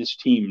guy that this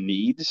team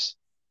needs.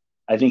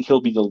 I think he'll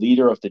be the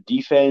leader of the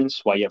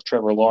defense while you have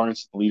Trevor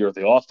Lawrence, the leader of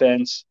the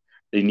offense.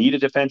 They need a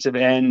defensive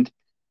end.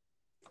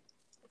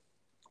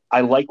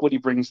 I like what he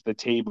brings to the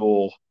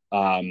table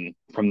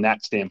from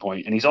that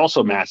standpoint. And he's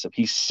also massive.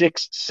 He's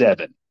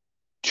 6'7",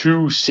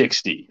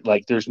 260.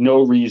 There's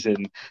no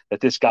reason that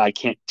this guy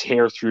can't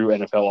tear through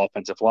NFL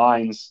offensive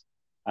lines.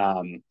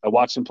 I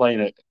watched him play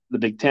in the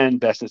Big Ten,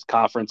 bestest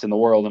conference in the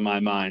world in my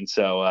mind.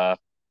 So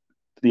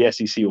the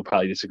SEC will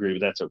probably disagree,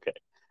 but that's okay.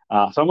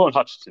 So I'm going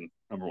Hutchinson,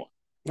 number 1.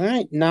 All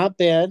right, not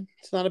bad.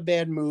 It's not a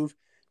bad move.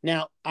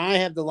 Now, I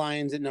have the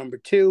Lions at number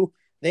 2.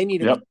 They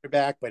need a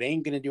quarterback, but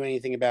ain't going to do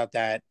anything about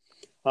that.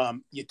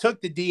 You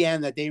took the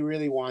DN that they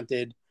really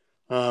wanted.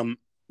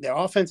 Their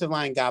offensive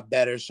line got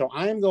better, so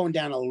I'm going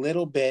down a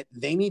little bit.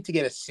 They need to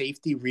get a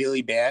safety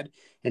really bad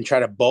and try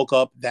to bulk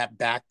up that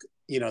back,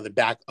 the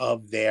back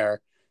of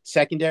their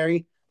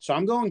secondary. So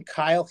I'm going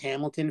Kyle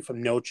Hamilton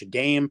from Notre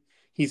Dame.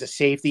 He's a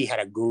safety, had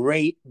a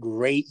great,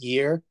 great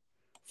year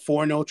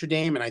for Notre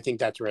Dame, and I think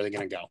that's where they're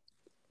going to go.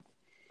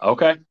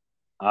 Okay.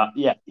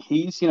 Yeah,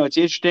 he's, it's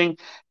interesting.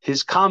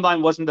 His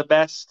combine wasn't the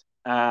best.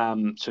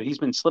 So he's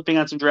been slipping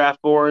on some draft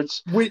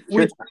boards. About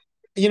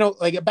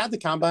the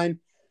combine,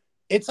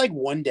 it's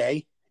one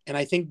day. And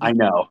I think I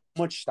know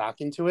much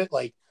stock into it.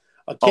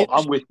 A kid,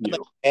 I'm with you. A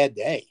bad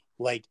day.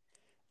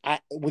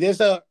 I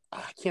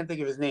can't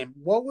think of his name.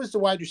 What was the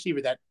wide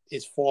receiver that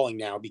is falling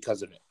now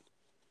because of it?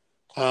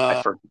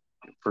 I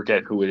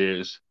forget who it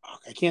is.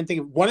 I can't think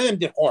of. One of them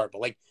did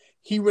horrible.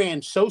 He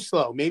ran so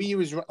slow. Maybe he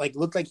was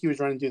looked like he was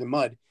running through the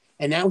mud,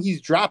 and now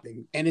he's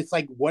dropping. And it's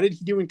what did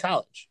he do in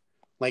college?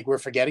 We're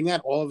forgetting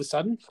that all of a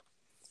sudden.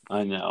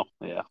 I know.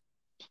 Yeah,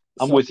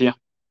 I'm with you.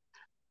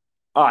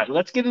 All right,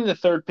 let's get into the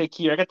third pick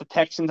here. I got the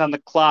Texans on the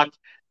clock.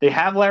 They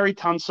have Larry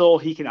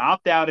Tunsil. He can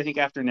opt out, I think,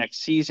 after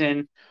next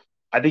season.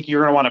 I think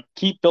you're going to want to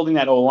keep building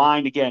that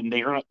O-line. Again,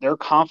 they're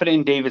confident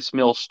in Davis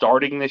Mills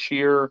starting this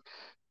year.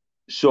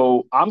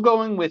 So I'm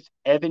going with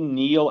Evan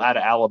Neal out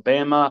of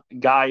Alabama.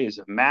 Guy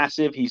is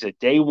massive. He's a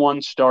day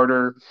 1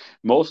 starter.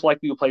 Most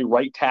likely will play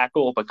right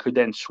tackle, but could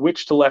then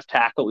switch to left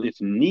tackle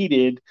if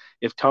needed,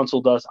 if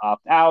Tunsil does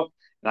opt out.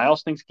 And I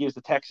also think it gives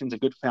the Texans a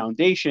good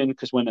foundation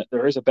because when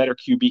there is a better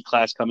QB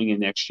class coming in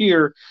next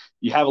year,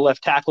 you have a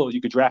left tackle, you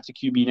could draft a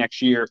QB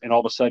next year, and all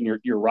of a sudden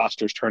your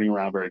roster is turning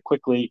around very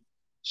quickly.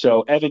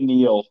 So Evan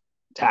Neal,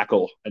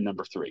 tackle at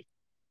number 3.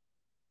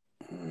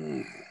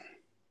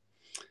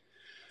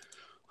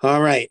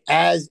 All right.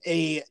 As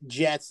a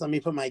Jets, let me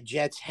put my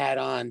Jets hat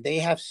on. They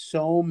have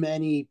so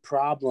many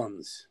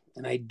problems,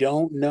 and I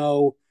don't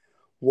know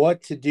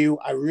what to do.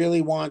 I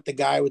really want the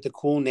guy with the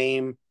cool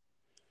name,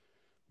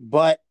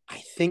 but I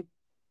think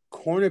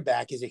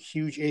cornerback is a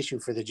huge issue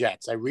for the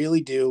Jets. I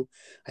really do.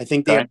 I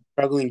think they are Okay.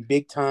 struggling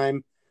big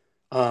time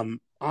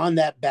on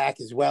that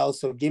back as well.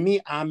 So give me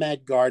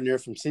Ahmed Gardner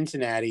from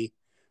Cincinnati.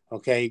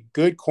 Okay,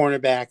 good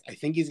cornerback. I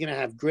think he's going to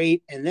have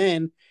great. And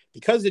then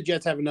because the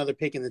Jets have another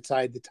pick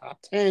inside the top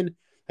 10,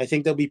 I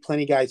think there'll be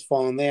plenty of guys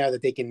falling there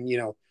that they can,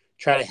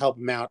 try to help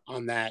him out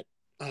on that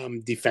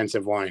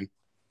defensive line.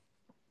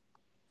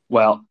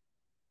 Well,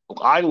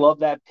 I love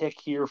that pick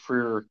here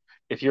for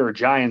if you're a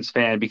Giants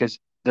fan because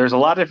there's a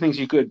lot of things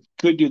you could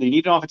do. They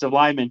need an offensive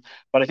lineman,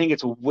 but I think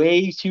it's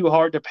way too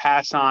hard to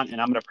pass on.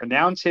 And I'm going to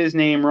pronounce his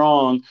name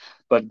wrong,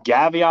 but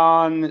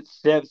Gavion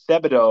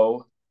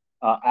Thibodeau,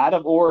 out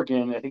of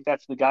Oregon. I think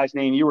that's the guy's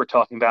name you were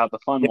talking about, the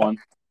fun Yep.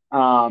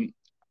 one.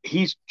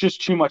 He's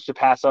just too much to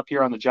pass up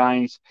here on the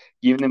Giants,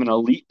 giving them an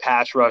elite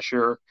pass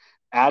rusher,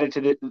 added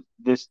to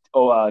this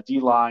D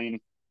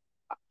line.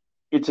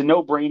 It's a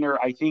no-brainer.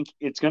 I think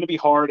it's going to be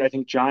hard. I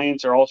think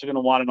Giants are also going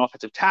to want an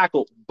offensive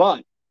tackle,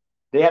 but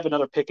they have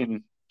another pick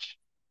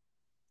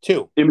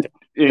Two. in, Two.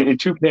 in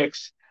 2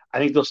 picks. I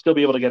think they'll still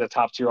be able to get a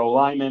top-tier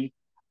O-lineman.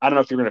 I don't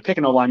know if you're going to pick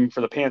an O-lineman for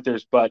the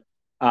Panthers, but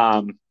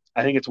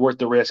I think it's worth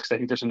the risks. I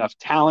think there's enough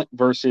talent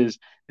versus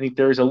I think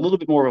there's a little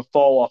bit more of a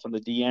fall off on the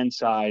DN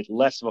side,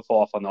 less of a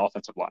fall off on the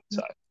offensive line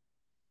side.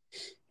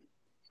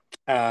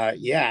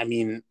 Yeah, I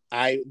mean,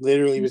 I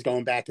literally was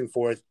going back and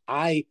forth.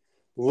 I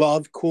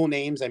love cool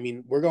names. I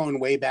mean, we're going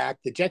way back.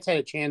 The Jets had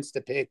a chance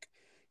to pick,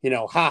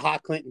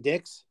 Clinton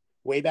Dix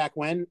way back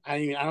when. I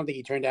don't think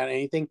he turned down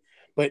anything.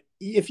 But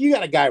if you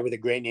got a guy with a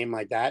great name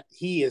like that,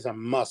 he is a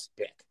must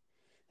pick.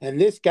 And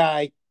this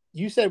guy,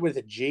 you said with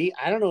a G.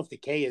 I don't know if the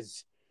K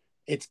is,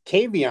 it's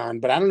Kavion,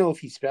 but I don't know if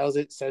he says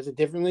it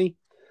differently.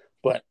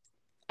 But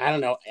I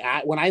don't know.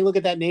 When I look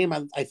at that name,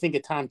 I think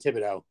of Tom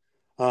Thibodeau.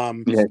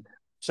 Um, Yeah.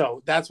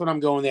 so that's what I'm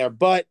going there.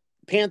 But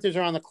Panthers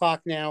are on the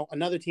clock now.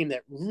 Another team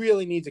that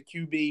really needs a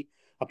QB.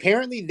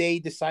 Apparently, they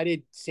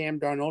decided Sam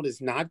Darnold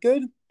is not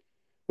good,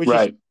 which is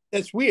Right.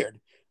 that's weird.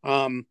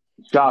 But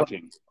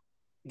Shocking.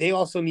 they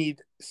also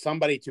need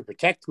somebody to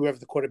protect whoever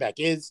the quarterback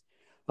is.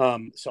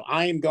 So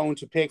I am going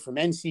to pick from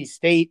NC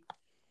State.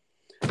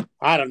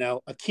 I don't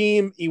know,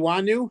 Akeem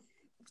Iwanu.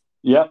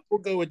 Yep. We'll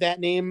go with that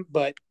name,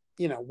 but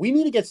we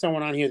need to get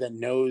someone on here that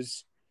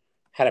knows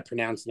how to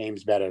pronounce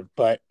names better.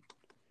 But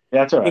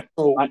That's all right.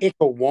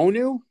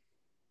 Ikowonu.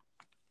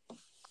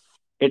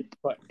 It,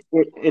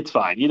 it's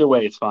fine. Either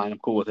way, it's fine. I'm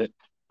cool with it.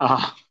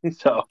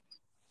 So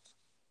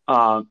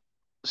um,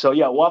 so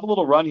yeah, we'll have a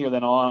little run here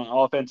then on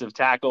offensive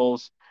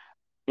tackles.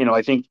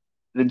 I think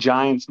the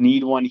Giants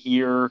need one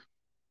here.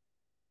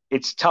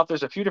 It's tough.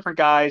 There's a few different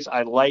guys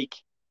I like.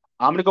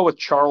 I'm gonna go with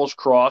Charles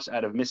Cross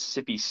out of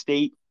Mississippi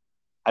State.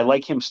 I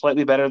like him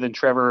slightly better than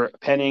Trevor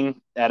Penning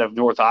out of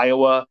North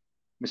Iowa.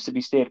 Mississippi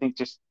State, I think,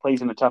 just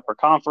plays in a tougher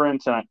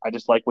conference, and I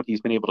just like what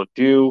he's been able to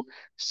do.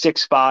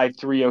 6'5",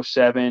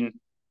 307.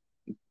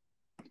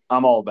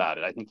 I'm all about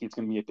it. I think he's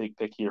going to be a big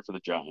pick here for the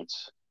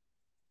Giants.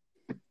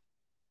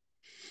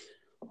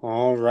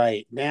 All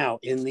right. Now,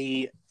 in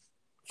the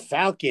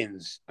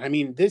Falcons, I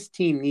mean, this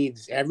team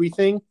needs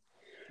everything.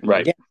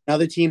 Right. Again,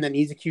 another team that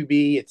needs a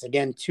QB. It's,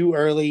 again, too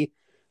early.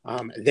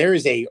 There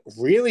is a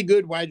really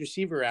good wide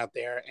receiver out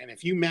there, and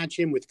if you match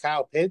him with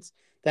Kyle Pitts,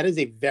 that is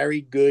a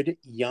very good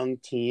young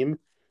team.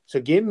 So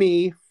give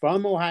me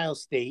from Ohio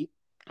State,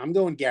 I'm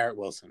going Garrett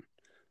Wilson.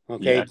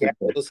 Okay, Yeah. Garrett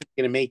Wilson's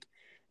going to make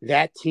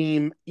that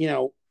team,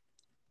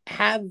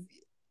 have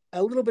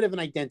a little bit of an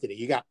identity.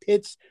 You got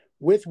Pitts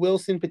with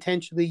Wilson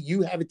potentially.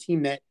 You have a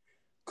team that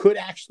could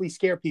actually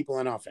scare people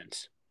on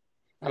offense.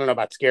 I don't know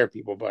about scare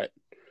people, but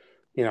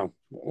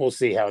we'll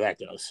see how that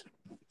goes.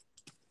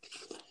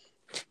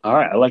 All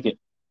right. I like it.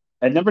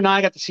 At number 9,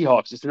 I got the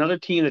Seahawks. It's another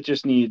team that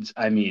just needs,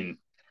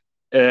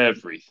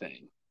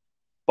 everything.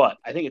 But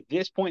I think at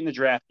this point in the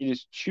draft, it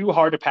is too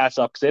hard to pass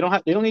up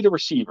because they don't need a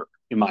receiver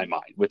in my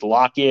mind with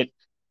Lockett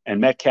and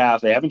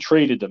Metcalf. They haven't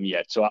traded them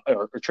yet,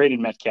 or traded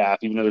Metcalf,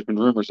 even though there's been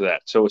rumors of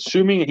that. So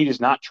assuming that he is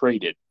not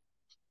traded,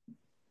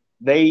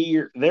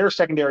 their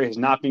secondary has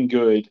not been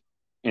good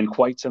in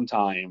quite some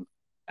time.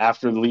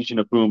 After the Legion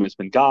of Boom has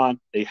been gone,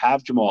 they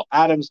have Jamal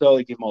Adams though.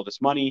 They give him all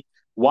this money.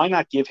 Why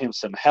not give him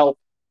some help?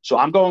 So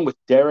I'm going with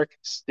Derek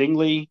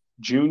Stingley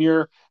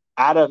Jr.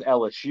 out of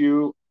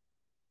LSU.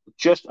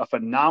 Just a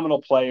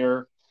phenomenal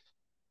player,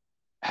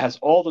 has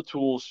all the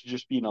tools to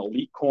just be an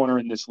elite corner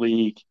in this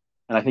league.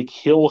 And I think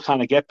he'll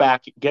kind of get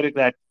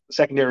that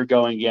secondary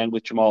going again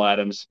with Jamal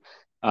Adams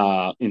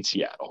in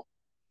Seattle.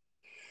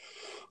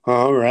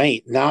 All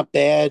right. Not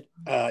bad.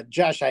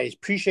 Josh, I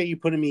appreciate you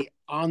putting me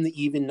on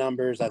the even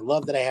numbers. I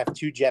love that I have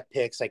 2 Jet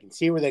picks. I can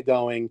see where they're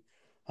going.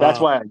 That's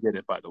why I did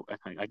it, by the way.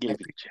 I gave you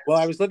the chance. Well,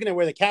 I was looking at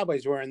where the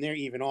Cowboys were, and they're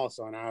even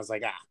also. And I was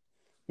like,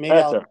 maybe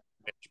That's I'll.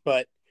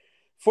 But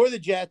for the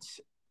Jets,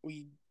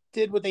 we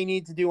did what they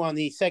need to do on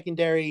the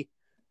secondary.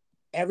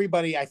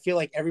 I feel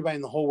like everybody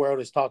in the whole world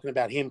is talking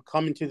about him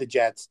coming to the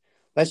Jets.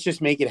 Let's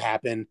just make it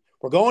happen.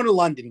 We're going to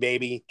London,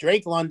 baby.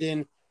 Drake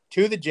London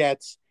to the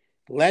Jets.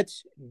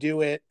 Let's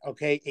do it.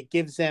 Okay. It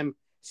gives them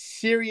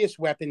serious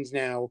weapons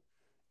now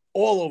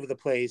all over the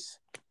place.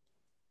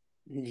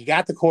 You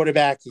got the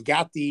quarterback, you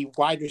got the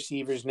wide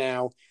receivers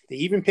now. They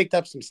even picked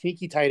up some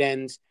sneaky tight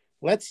ends.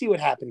 Let's see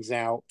what happens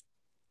now.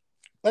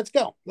 Let's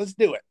go. Let's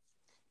do it.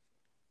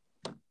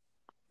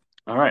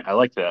 All right, I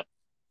like that.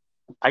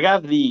 I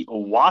got the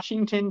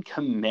Washington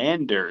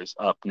Commanders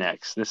up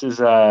next. This is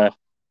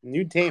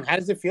New team. How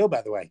does it feel,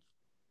 by the way?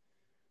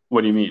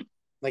 what do you mean?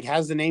 Like,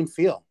 how's the name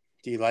feel?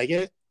 Do you like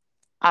it?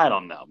 I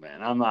don't know,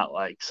 man. I'm not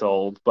like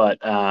sold, but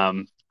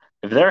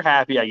if they're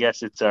happy, I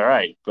guess it's all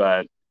right,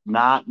 but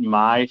not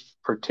my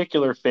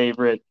particular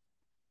favorite.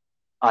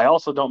 I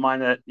also don't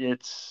mind that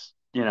it's,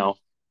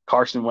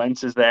 Carson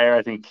Wentz is there.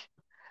 I think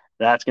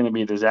that's going to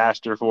be a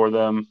disaster for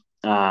them.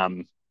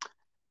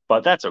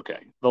 But that's okay.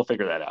 They'll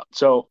figure that out.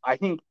 So I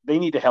think they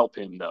need to help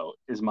him, though,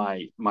 is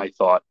my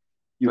thought.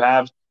 You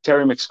have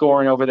Terry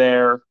McScoring over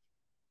there.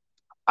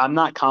 I'm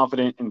not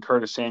confident in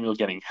Curtis Samuel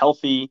getting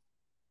healthy.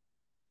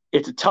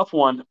 It's a tough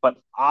one, but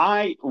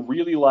I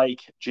really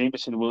like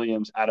Jameson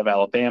Williams out of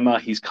Alabama.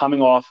 He's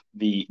coming off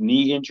the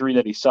knee injury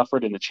that he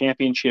suffered in the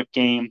championship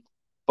game.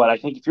 But I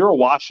think if you're a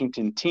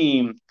Washington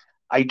team,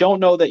 I don't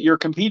know that you're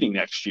competing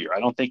next year.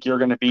 I don't think you're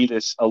going to be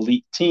this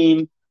elite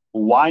team.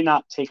 Why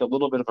not take a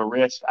little bit of a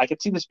risk? I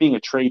could see this being a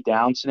trade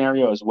down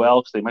scenario as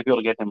well because they might be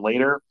able to get him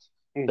later.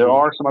 There Mm-hmm.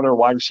 are some other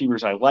wide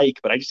receivers I like,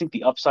 but I just think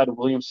the upside of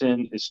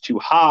Williamson is too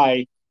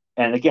high.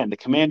 And again, the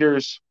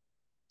Commanders,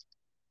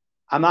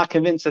 I'm not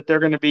convinced that they're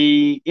going to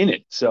be in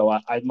it. So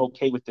I'm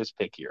okay with this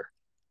pick here.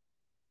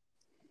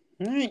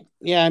 All right.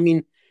 Yeah, I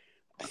mean,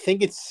 I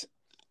think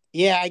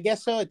yeah, I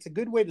guess so. It's a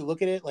good way to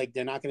look at it. Like,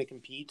 they're not going to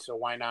compete, so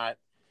why not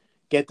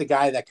get the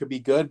guy that could be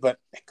good, but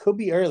it could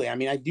be early. I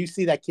mean, I do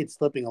see that kid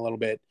slipping a little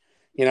bit,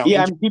 Yeah, I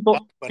injury mean, people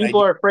stuff, but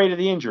people are afraid of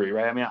the injury,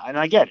 right? I mean, and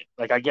I get it.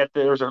 Like, I get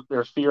there's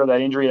fear of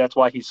that injury. That's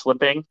why he's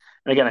slipping.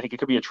 And again, I think it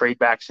could be a trade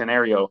back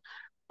scenario.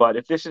 But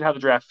if this is how the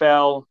draft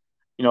fell,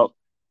 you know,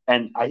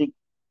 and I think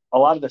a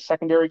lot of the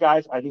secondary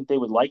guys, I think they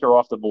would like are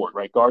off the board,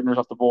 right? Gardner's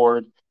off the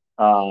board.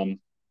 Um,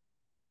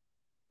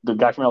 the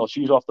guy from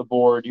LSU's off the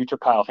board. You took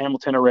Kyle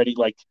Hamilton already.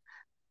 Like,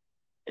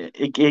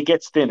 it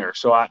gets thinner.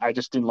 So I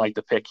just didn't like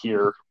the pick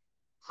here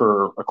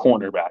for a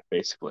cornerback,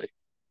 basically.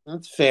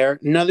 that's fair.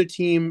 Another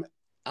team,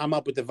 I'm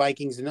up with the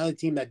Vikings. Another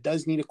team that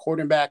does need a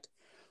quarterback.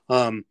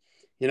 Um,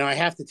 I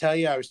have to tell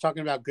you, I was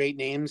talking about great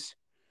names.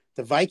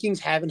 The Vikings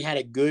haven't had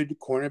a good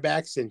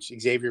cornerback since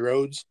Xavier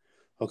Rhodes.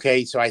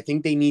 Okay, so I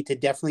think they need to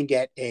definitely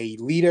get a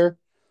leader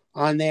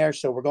on there.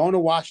 So we're going to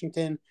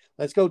Washington.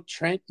 Let's go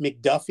Trent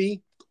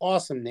McDuffie.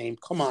 Awesome name.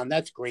 Come on,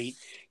 that's great.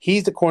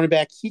 He's the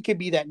cornerback. He could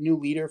be that new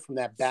leader from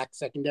that back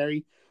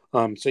secondary.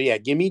 So yeah,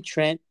 give me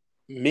Trent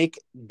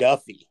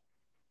McDuffie.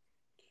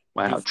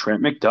 Wow,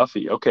 Trent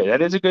McDuffie. Okay,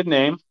 that is a good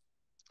name.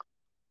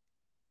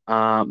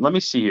 Let me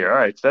see here. All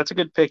right, so that's a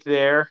good pick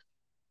there.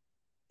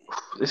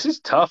 This is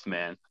tough,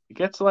 man. It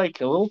gets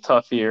like a little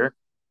tough here.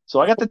 So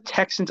I got the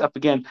Texans up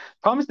again.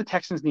 Problem is the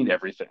Texans need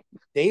everything.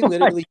 They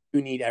literally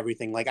do need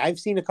everything. Like, I've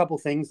seen a couple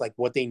things like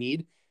what they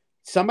need.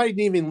 Somebody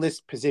didn't even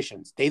list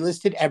positions. They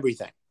listed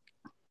everything.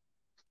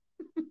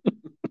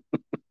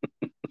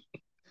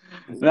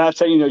 That's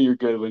how you know you're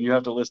good when you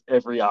have to list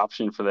every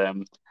option for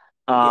them.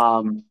 Yeah.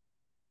 Um,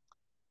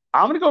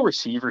 I'm gonna go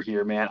receiver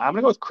here, man. I'm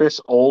gonna go with Chris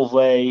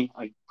Olave.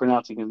 I'm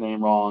pronouncing his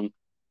name wrong.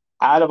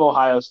 Out of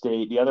Ohio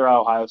State, the other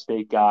Ohio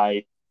State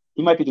guy.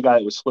 He might be the guy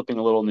that was slipping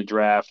a little in the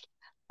draft.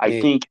 I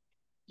Yeah. think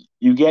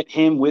you get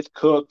him with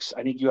Cooks.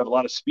 I think you have a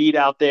lot of speed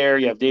out there.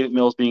 You have David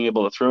Mills being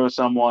able to throw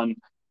someone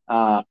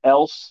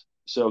else.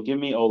 So give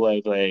me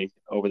Olave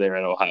over there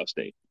at Ohio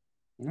State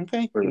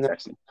Okay. for the No.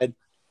 Texans.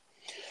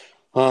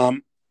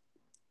 Um,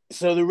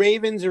 so the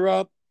Ravens are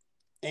up,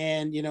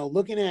 and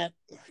looking at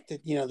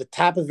the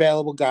top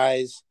available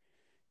guys,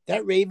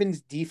 that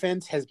Ravens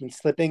defense has been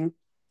slipping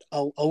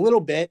a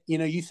little bit.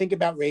 You think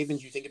about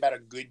Ravens, you think about a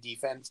good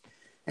defense,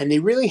 and they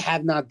really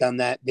have not done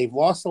that. They've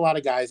lost a lot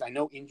of guys. I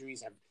know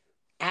injuries have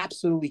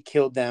absolutely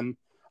killed them.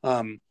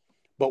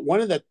 But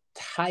one of the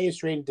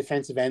highest rated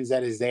defensive ends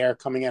that is there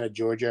coming out of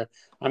Georgia,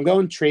 I'm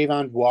going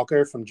Trayvon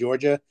Walker from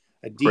Georgia,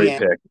 a Great DM,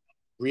 pick.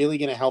 really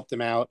going to help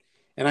them out.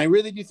 And I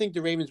really do think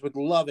the Ravens would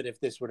love it if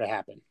this were to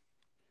happen.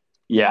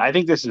 Yeah, I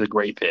think this is a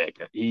great pick.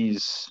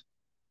 He's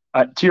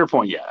to your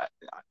point. Yeah,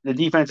 the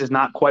defense is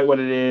not quite what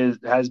it is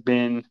has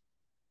been,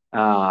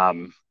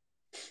 and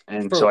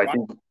For a so I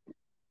while,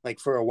 think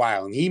for a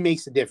while. And he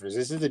makes a difference.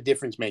 This is a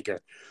difference maker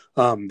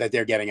that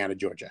they're getting out of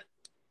Georgia.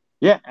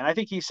 yeah, and I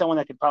think he's someone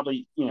that could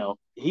probably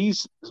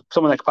he's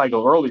someone that could probably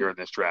go earlier in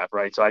this draft,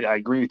 right? So I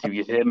agree with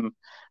you. Get him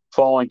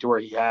falling to where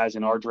he has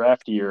in our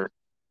draft year,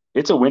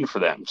 it's a win for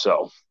them.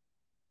 So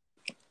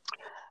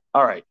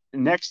all right,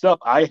 next up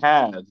I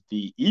have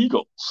the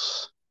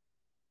Eagles.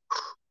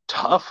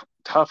 Tough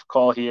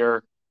call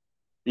here.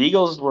 The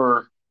Eagles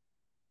were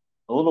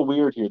a little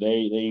weird here.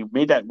 They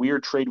made that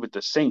weird trade with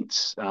the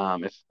Saints,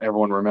 if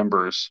everyone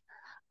remembers.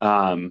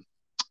 Um,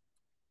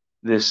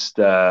 this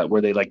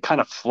where they like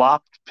kind of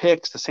flopped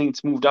picks. The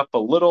Saints moved up a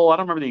little. I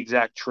don't remember the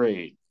exact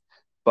trade,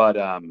 but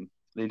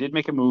they did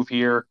make a move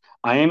here.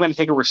 I am going to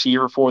take a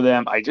receiver for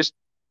them. I just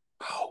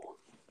Oh,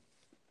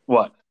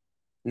 what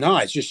no,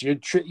 it's just you're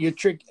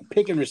trick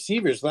picking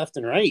receivers left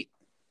and right.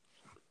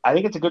 I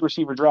think it's a good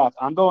receiver draft.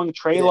 I'm going It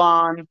is.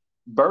 Treylon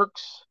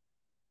Burks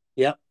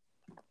Yep.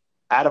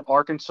 out of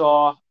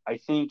Arkansas. I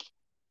think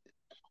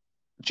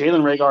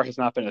Jalen Rager has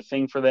not been a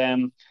thing for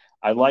them.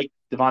 I like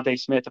Devontae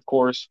Smith, of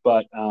course,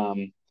 but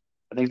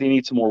I think they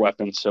need some more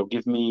weapons. So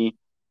give me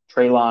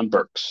Treylon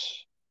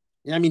Burks.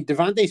 Yeah, I mean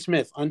Devontae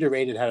Smith,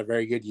 underrated, had a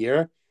very good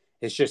year.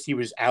 It's just he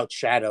was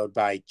outshadowed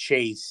by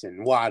Chase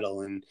and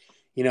Waddle, and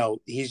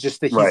he's just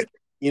that Right.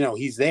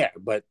 he's there,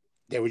 but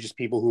there were just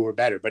people who were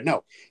better. But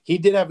no, he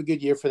did have a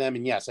good year for them,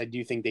 and yes, I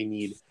do think they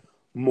need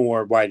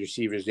more wide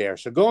receivers there.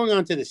 So going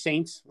on to the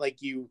Saints,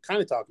 like you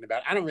kind of talking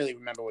about, I don't really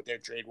remember what their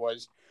trade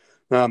was,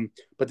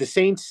 but the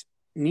Saints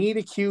need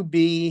a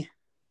QB.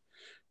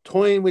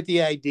 Toying with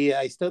the idea.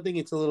 I still think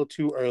it's a little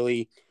too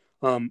early.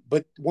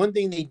 But one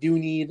thing they do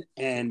need,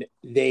 and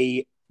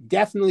they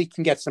definitely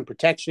can get some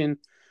protection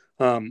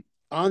on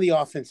the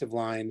offensive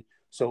line.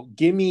 So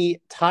give me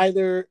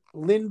Tyler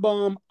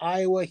Lindbaum,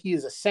 Iowa. He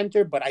is a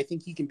center, but I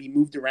think he can be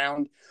moved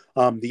around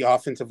the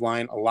offensive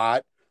line a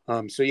lot.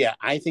 So yeah,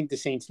 I think the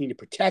Saints need to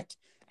protect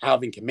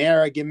Alvin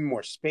Kamara, give him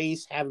more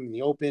space, have him in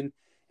the open.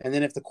 And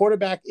then if the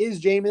quarterback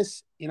is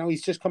Jameis,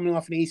 he's just coming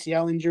off an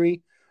ACL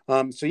injury.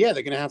 So yeah,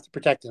 they're going to have to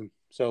protect him.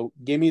 So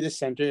give me the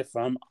center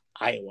from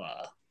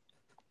Iowa.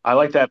 I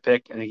like that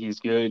pick. I think he's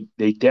good.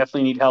 They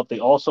definitely need help. They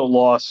also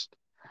lost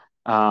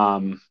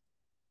um,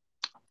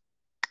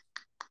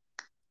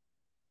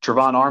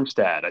 Trevon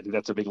Armstead. I think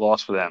that's a big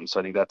loss for them. So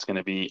I think that's going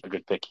to be a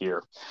good pick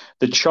here.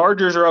 The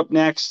Chargers are up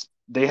next.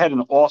 They had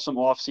an awesome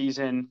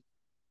offseason.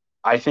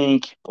 I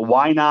think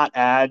why not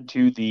add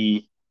to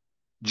the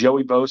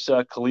Joey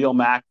Bosa, Khalil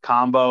Mack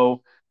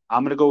combo?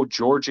 I'm going to go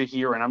Georgia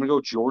here, and I'm going to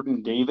go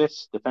Jordan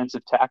Davis,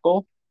 defensive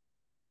tackle.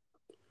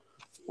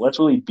 Let's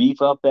really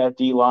beef up that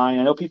D line.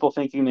 I know people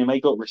thinking they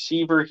might go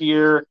receiver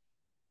here.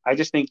 I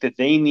just think that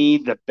they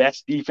need the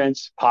best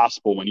defense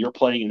possible when you're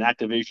playing in that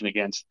division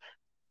against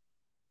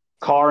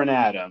Carr and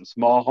Adams,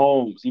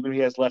 Mahomes, even if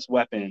he has less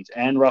weapons,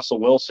 and Russell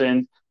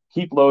Wilson.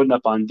 Keep loading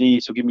up on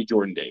D, so give me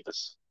Jordan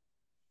Davis.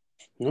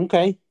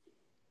 Okay.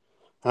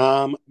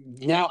 Now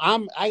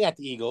I got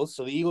the Eagles,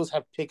 so the Eagles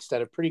have picks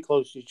that are pretty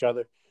close to each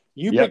other.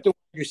 You Yep. picked a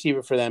wide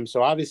receiver for them,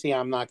 so obviously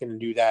I'm not going to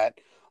do that.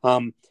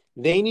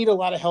 They need a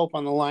lot of help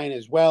on the line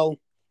as well.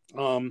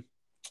 Um,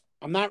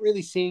 I'm not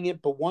really seeing it,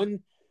 but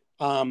one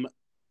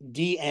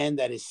DN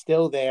that is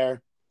still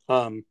there.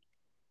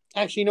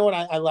 Actually, you know what?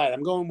 I lied.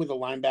 I'm going with a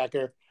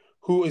linebacker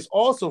who is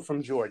also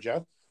from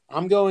Georgia.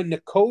 I'm going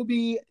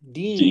Nakobe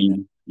Dean.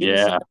 D. Give me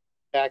some Yeah.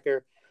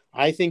 linebacker.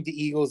 I think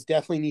the Eagles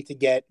definitely need to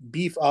get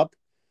beef up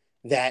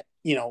that,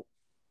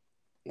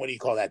 what do you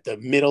call that? The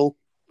middle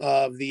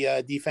of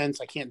the defense.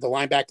 The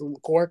linebacker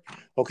core.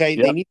 Okay.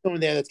 They Yep. need someone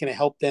there that's going to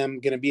help them,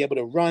 going to be able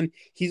to run.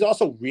 He's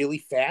also really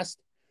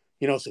fast,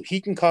 so he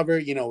can cover,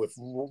 if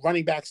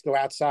running backs go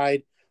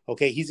outside.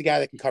 Okay. He's a guy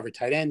that can cover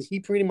tight ends. He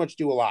pretty much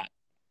do a lot.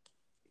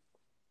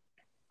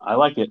 I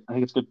like it. I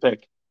think it's a good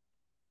pick.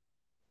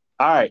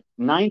 All right.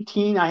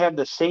 19, I have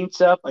the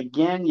Saints up.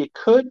 Again, you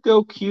could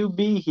go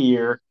QB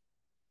here,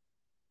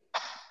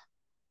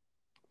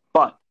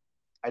 but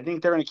I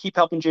think they're going to keep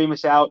helping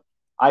Jameis out.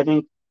 I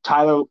think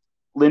Tyler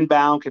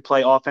Lindbaum could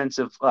play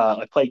offensive,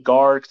 play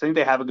guard, because I think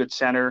they have a good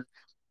center.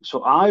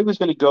 So I was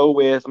going to go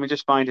with, let me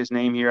just find his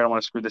name here. I don't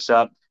want to screw this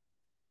up.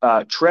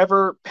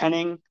 Trevor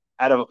Penning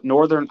out of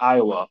Northern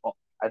Iowa.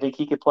 I think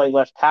he could play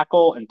left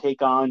tackle and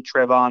take on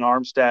Trevon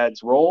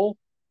Armstead's role.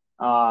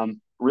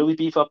 Really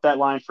beef up that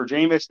line for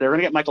Jameis. They're going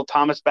to get Michael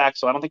Thomas back,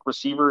 so I don't think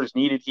receiver is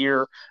needed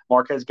here.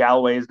 Marquez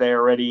Galloway is there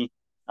already.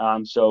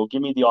 So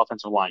give me the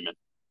offensive lineman.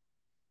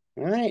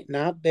 All right,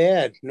 not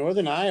bad.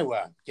 Northern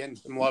Iowa getting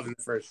some love in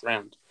the first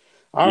round.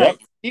 All Yep. right,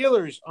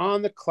 Steelers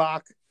on the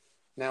clock.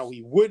 Now,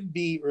 we would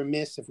be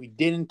remiss if we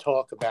didn't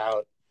talk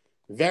about,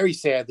 very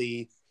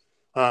sadly,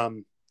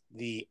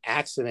 the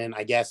accident,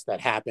 I guess, that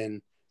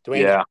happened.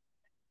 Dwayne,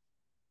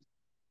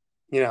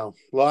 Yeah.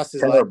 lost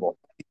his life Terrible.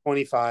 at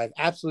 25.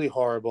 Absolutely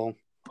horrible.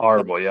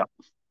 Horrible. Yeah.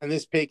 And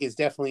this pick is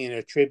definitely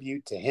a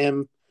tribute to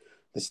him.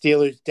 The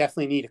Steelers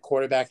definitely need a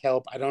quarterback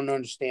help. I don't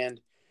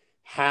understand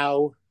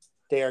how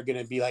they are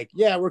going to be like,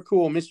 yeah, we're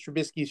cool. Mr.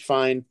 Trubisky's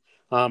fine.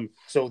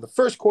 So the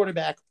first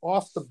quarterback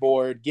off the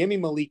board, give me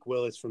Malik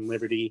Willis from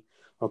Liberty.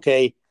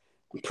 Okay.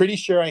 I'm pretty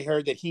sure I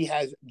heard that he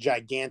has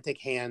gigantic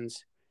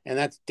hands, and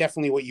that's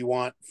definitely what you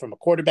want from a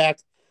quarterback.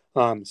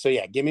 So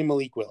yeah, give me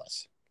Malik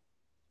Willis.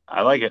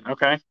 I like it.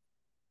 Okay.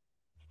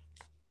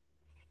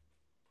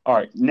 All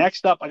right.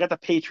 Next up, I got the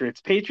Patriots.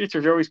 Patriots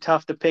are always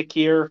tough to pick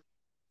here.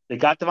 They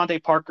got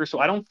Devontae Parker, so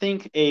I don't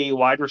think a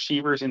wide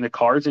receiver is in the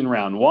cards in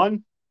round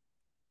one.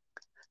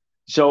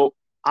 So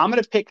I'm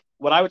going to pick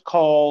what I would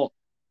call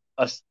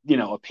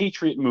a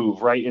Patriot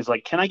move, right? Is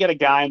like, can I get a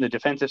guy on the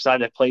defensive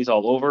side that plays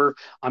all over?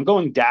 I'm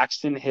going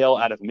Daxton Hill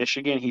out of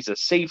Michigan. He's a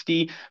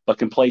safety, but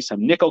can play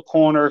some nickel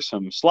corner,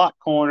 some slot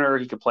corner.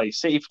 He can play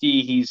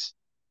safety. He's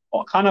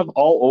kind of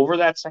all over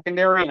that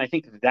secondary, and I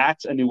think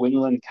that's a New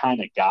England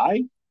kind of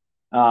guy.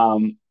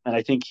 And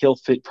I think he'll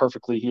fit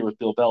perfectly here with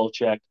Bill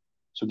Belichick.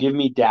 So give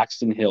me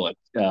Daxton Hill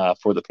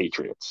for the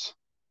Patriots.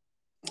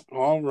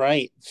 All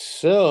right.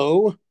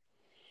 So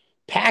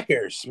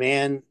Packers,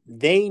 man,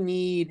 they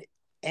need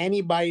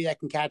anybody that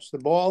can catch the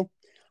ball.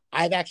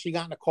 I've actually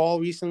gotten a call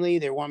recently.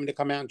 They want me to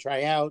come out and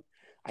try out.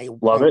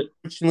 Love it.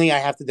 Unfortunately, I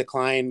have to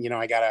decline.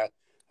 I got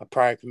a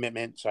prior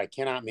commitment, so I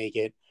cannot make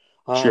it.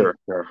 Sure.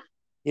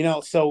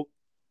 So,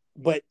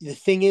 but the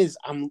thing is,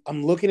 I'm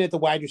looking at the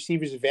wide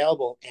receivers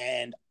available,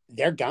 and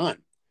they're gone.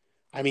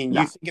 I mean,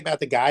 you think about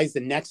the guys,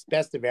 the next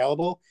best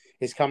available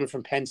is coming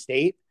from Penn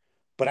State,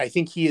 but I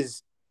think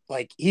he's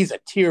a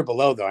tier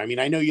below, though. I mean,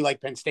 I know you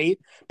like Penn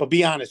State, but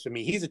be honest with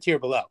me, he's a tier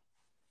below.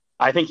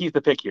 I think he's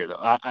the pick here,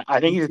 though. I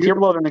think he's a tier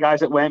below than the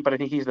guys that went, but I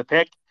think he's the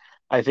pick.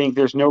 I think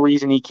there's no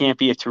reason he can't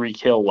be a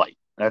Tyreek Hill light.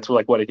 That's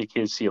what I think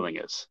his ceiling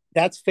is.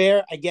 That's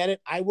fair. I get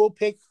it. I will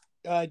pick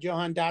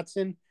Jahan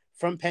Dotson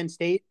from Penn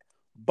State,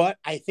 but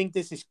I think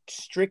this is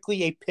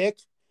strictly a pick,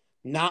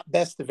 not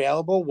best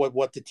available,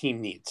 what the team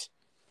needs.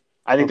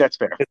 I think that's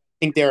fair. I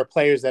think there are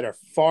players that are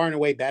far and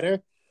away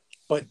better,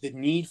 but the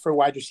need for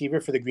wide receiver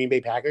for the Green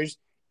Bay Packers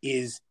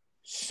is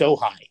so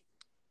high.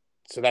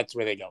 So that's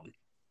where they're going.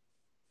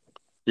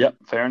 Yep,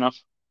 fair enough.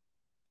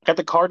 Got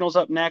the Cardinals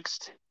up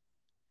next.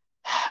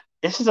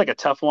 This is like a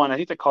tough one. I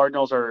think the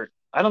Cardinals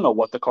I don't know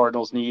what the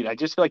Cardinals need. I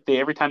just feel like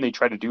every time they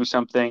try to do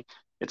something,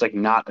 it's like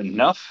not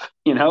enough,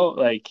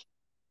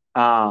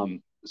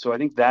 so I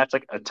think that's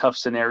like a tough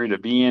scenario to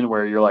be in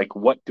where you're like,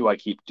 what do I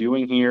keep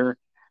doing here?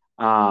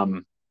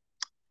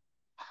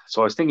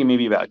 So I was thinking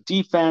maybe about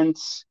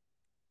defense.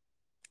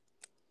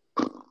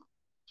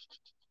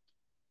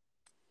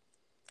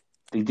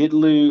 They did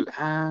lose.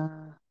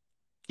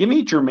 Give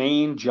me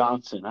Jermaine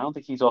Johnson. I don't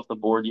think he's off the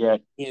board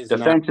yet.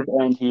 Defensive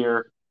end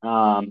here.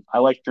 I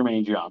like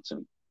Jermaine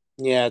Johnson.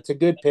 Yeah, it's a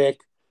good pick.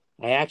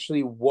 I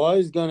actually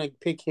was going to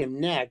pick him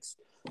next.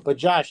 But,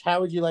 Josh,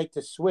 how would you like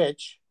to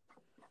switch?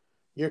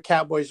 Your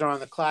Cowboys are on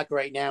the clock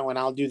right now, and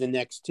I'll do the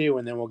next two,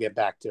 and then we'll get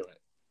back to it.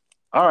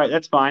 All right,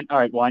 that's fine. All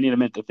right, well, I need a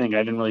minute to think. I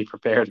didn't really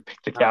prepare to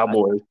pick the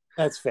Cowboys.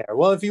 That's fair.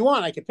 Well, if you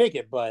want, I could pick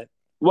it, but...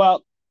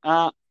 Well,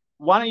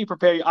 why don't you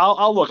prepare?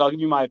 I'll look. I'll give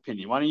you my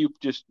opinion. Why don't you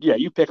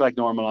you pick like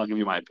normal. I'll give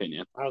you my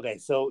opinion. Okay,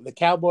 so the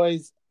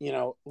Cowboys,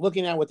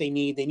 looking at what they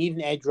need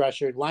an edge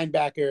rusher,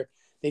 linebacker.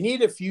 They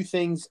need a few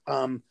things.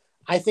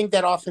 I think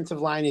that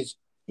offensive line is,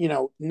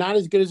 not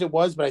as good as it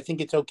was, but I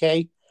think it's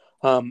okay.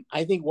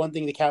 I think one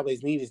thing the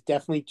Cowboys need is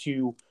definitely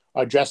to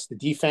address the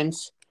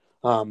defense.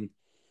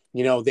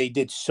 They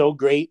did so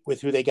great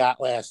with who they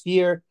got last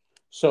year.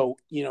 So,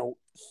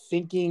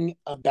 thinking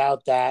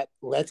about that,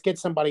 let's get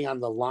somebody on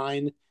the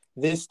line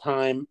this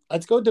time.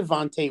 Let's go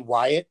Devontae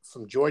Wyatt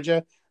from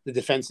Georgia, the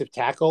defensive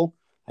tackle.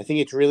 I think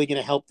it's really going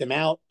to help them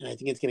out, and I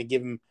think it's going to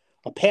give them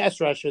a pass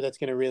rusher that's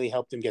going to really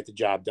help them get the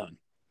job done.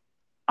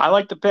 I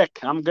like the pick.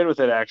 I'm good with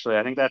it, actually.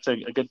 I think that's a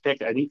good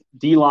pick. I think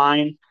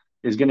D-line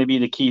is going to be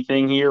the key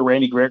thing here.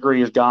 Randy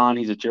Gregory is gone.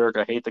 He's a jerk.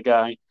 I hate the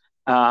guy.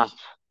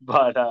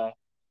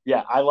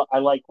 Yeah, I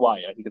like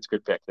Wyatt. I think it's a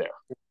good pick there.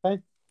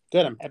 Okay,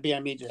 good. I'm happy I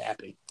made you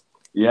happy.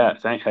 Yeah,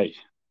 hey,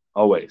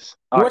 always.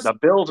 All right, the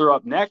Bills are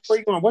up next. Where are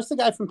you going? What's the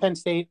guy from Penn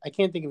State? I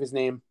can't think of his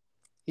name.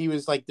 He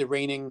was like the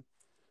reigning...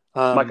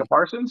 Micah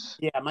Parsons?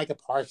 Yeah, Micah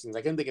Parsons.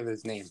 I couldn't think of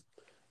his name.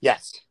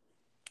 Yes.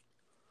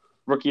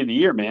 Rookie of the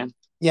year, man.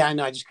 Yeah, I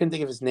know. I just couldn't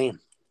think of his name.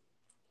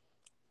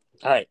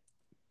 All right.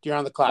 You're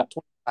on the clock.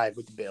 25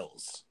 with the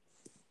Bills.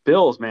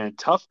 Bills, man.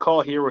 Tough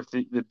call here with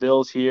the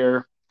Bills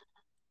here.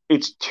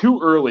 It's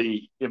too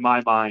early, in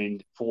my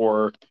mind,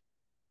 for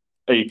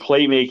a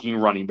playmaking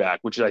running back,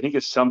 which I think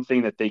is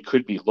something that they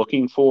could be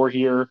looking for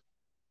here.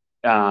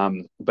 But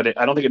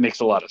I don't think it makes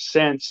a lot of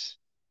sense.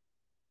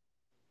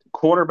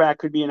 Quarterback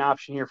could be an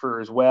option here for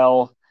as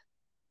well.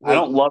 Wait, I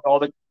don't love all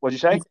the – what'd you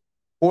say?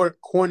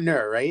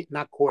 Corner, right?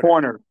 Not quarter.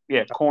 Corner.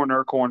 Yeah,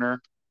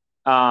 corner.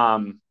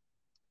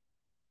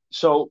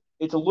 So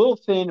it's a little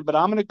thin, but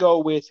I'm going to go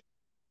with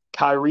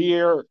Kyrie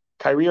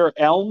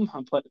Elm.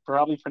 I'm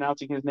probably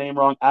pronouncing his name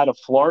wrong, out of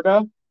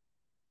Florida.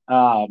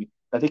 I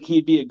think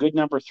he'd be a good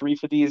number 3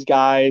 for these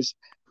guys.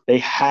 They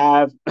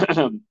have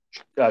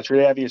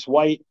Tre'Davious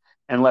White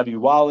and Levi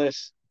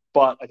Wallace,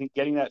 but I think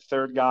getting that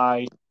third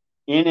guy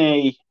in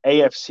a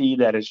AFC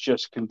that has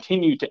just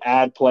continued to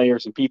add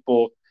players and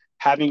people,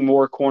 having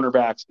more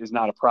cornerbacks is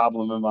not a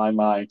problem in my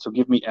mind. So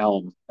give me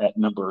Elm at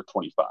number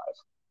 25.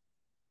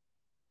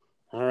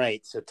 All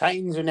right. So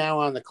Titans are now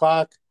on the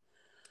clock.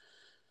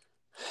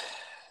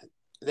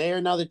 They're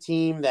another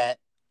team that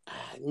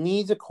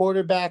needs a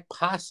quarterback,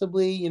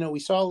 possibly. We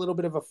saw a little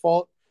bit of a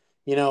fault,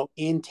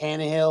 in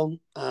Tannehill.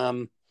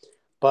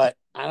 But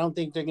I don't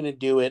think they're going to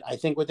do it. I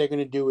think what they're going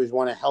to do is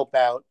want to help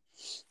out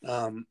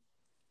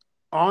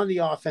on the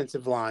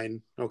offensive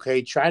line.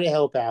 Okay. Try to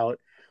help out.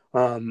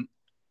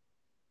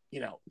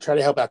 Try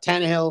to help out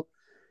Tannehill.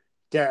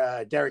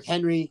 Derrick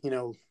Henry.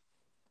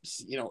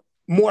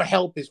 More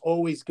help is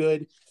always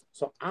good.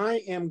 So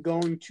I am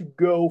going to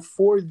go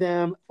for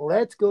them.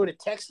 Let's go to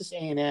Texas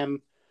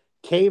A&M.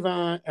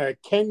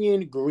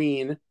 Kenyon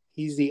Green.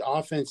 He's the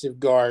offensive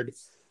guard.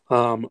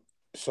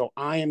 So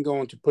I am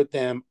going to put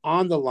them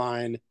on the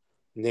line.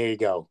 And there you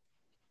go.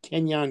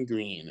 Kenyon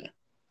Green.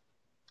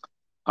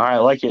 All right, I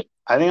like it.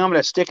 I think I'm going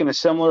to stick in a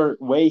similar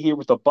way here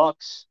with the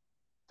Bucks.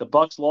 The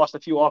Bucks lost a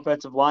few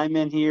offensive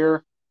linemen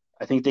here.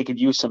 I think they could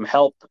use some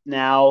help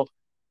now.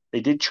 They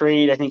did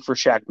trade, I think, for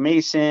Shaq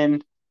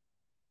Mason.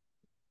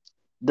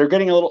 They're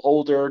getting a little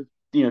older,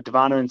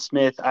 Devonta and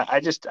Smith.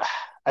 I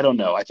don't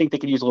know. I think they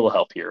could use a little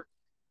help here.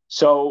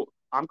 So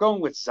I'm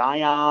going with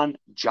Zion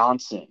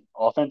Johnson,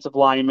 offensive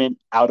lineman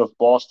out of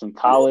Boston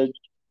College.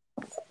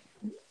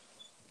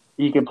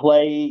 He can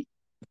play,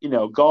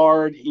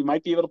 guard. He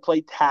might be able to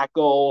play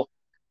tackle.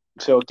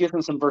 So it gives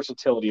him some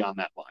versatility on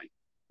that line.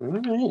 All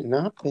right,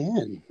 not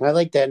bad. I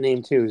like that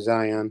name too,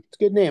 Zion. It's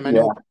a good name. I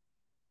know.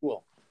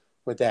 Cool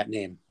with that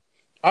name.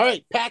 All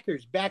right,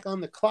 Packers back on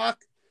the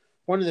clock.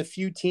 One of the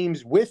few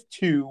teams with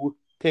 2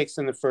 picks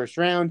in the first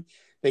round.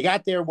 They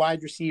got their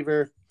wide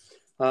receiver.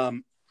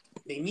 They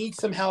need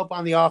some help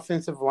on the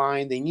offensive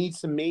line. They need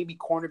some maybe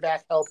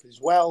cornerback help as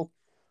well.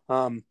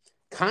 Kind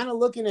of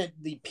looking at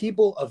the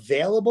people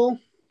available.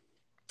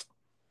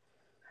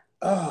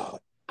 Oh,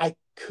 I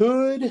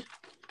could.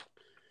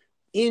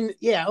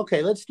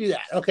 Okay, let's do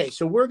that. Okay,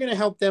 so we're going to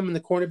help them in the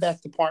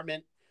cornerback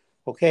department.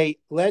 Okay,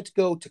 let's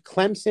go to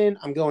Clemson.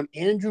 I'm going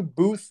Andrew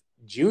Booth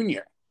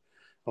Jr.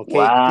 Okay,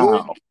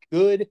 wow.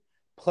 Good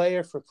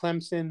player for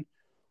Clemson.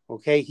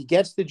 Okay, he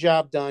gets the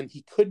job done.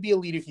 He could be a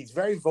leader. He's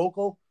very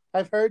vocal,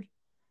 I've heard.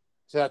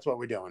 So that's what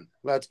we're doing.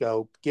 Let's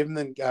go. Give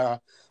him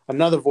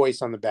another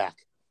voice on the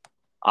back.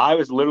 I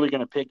was literally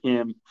going to pick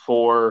him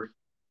for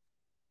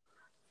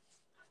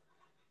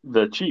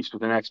the Chiefs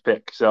with the next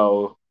pick.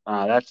 So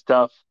that's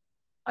tough.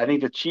 I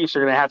think the Chiefs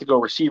are going to have to go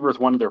receiver with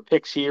one of their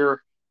picks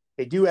here.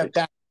 They do have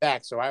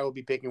back, so I will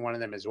be picking one of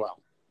them as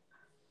well.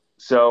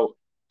 So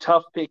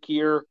tough pick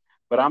here,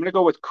 but I'm going to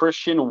go with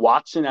Christian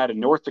Watson out of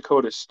North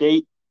Dakota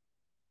State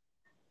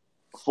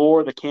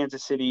for the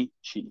Kansas City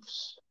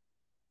Chiefs.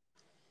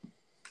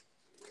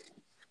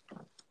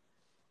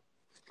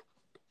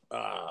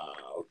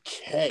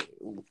 Okay,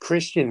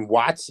 Christian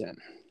Watson.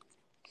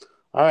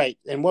 All right,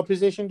 and what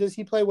position does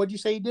he play? What did you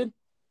say he did?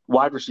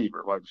 Wide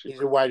receiver.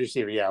 He's a wide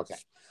receiver. Yeah, okay.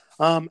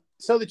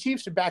 So the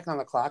Chiefs are back on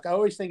the clock. I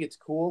always think it's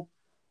cool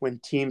when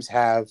teams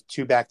have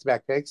 2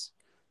 back-to-back picks.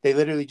 They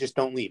literally just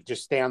don't leave,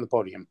 just stay on the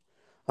podium.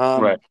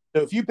 Right.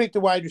 So if you pick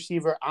the wide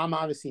receiver, I'm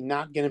obviously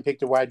not going to pick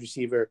the wide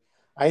receiver.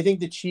 I think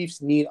the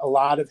Chiefs need a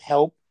lot of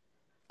help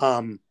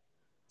trying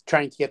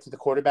to get to the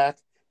quarterback.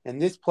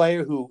 And this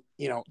player who,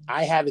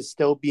 I have is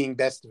still being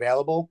best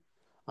available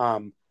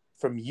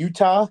from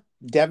Utah,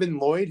 Devin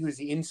Lloyd, who's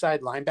the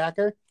inside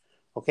linebacker.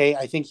 Okay,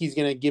 I think he's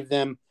going to give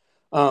them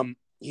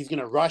he's going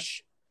to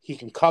rush. He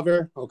can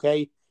cover.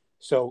 Okay,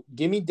 so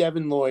give me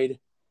Devin Lloyd,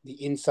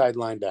 the inside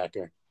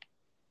linebacker.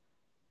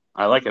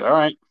 I like it. All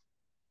right.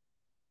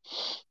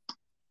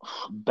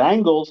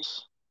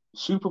 Bengals,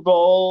 Super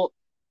Bowl,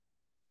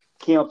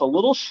 came up a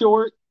little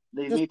short.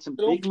 They made some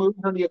big moves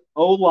on the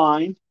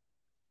O-line,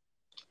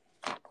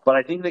 but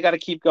I think they got to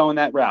keep going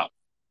that route.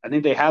 I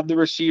think they have the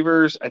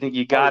receivers. I think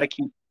you got to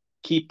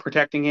keep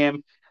protecting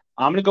him.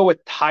 I'm going to go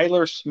with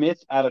Tyler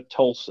Smith out of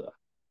Tulsa.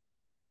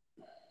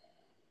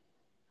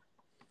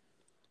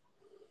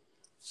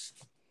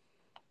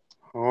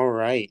 All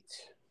right.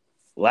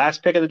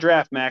 Last pick of the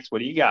draft, Max. What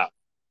do you got?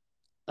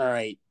 All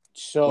right.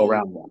 So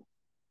round 1.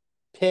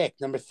 Pick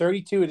number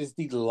 32, it is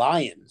the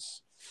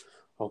Lions.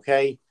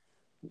 Okay.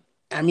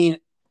 I mean,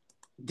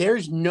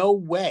 there's no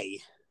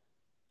way.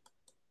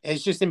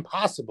 It's just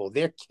impossible.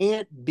 There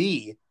can't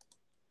be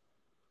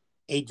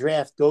a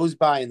draft goes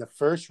by in the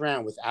first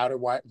round without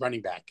a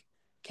running back.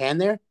 Can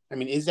there? I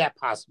mean, is that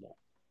possible?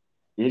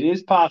 It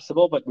is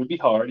possible, but it would be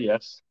hard,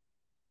 yes.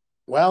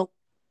 Well,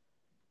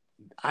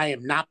 I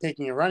am not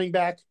picking a running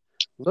back.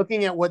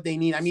 Looking at what they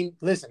need, I mean,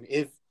 listen,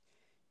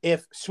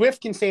 if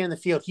Swift can stay on the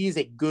field, he's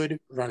a good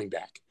running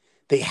back.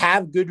 They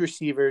have good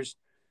receivers.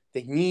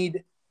 They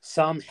need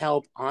some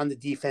help on the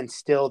defense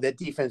still. That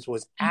defense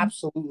was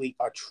absolutely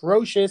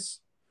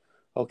atrocious.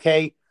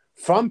 Okay.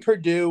 From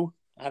Purdue,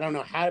 I don't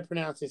know how to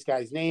pronounce this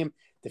guy's name.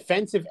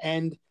 Defensive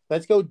end.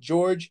 Let's go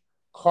George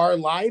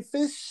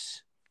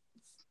Karlaftis.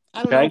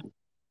 I don't know.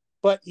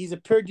 But he's a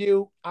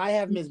Purdue. I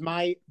have him as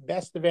my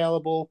best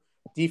available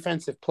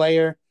defensive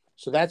player.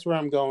 So that's where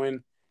I'm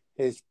going.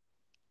 Is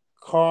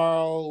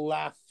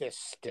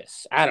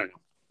Karlaftis. I don't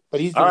know. But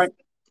he's all right.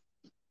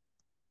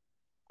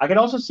 I can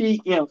also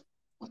see,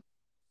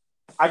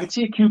 I could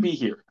see a QB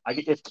here.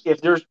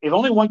 If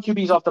only one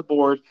QB is off the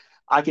board,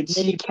 I could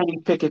see Kenny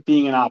Pickett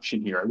being an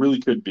option here. I really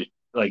could be.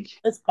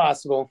 It's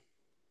possible.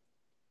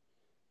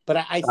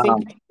 But I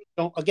think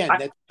again,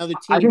 that's another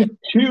team. I think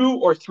 2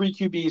 or 3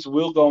 QBs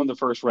will go in the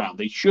first round.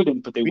 They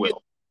shouldn't, but they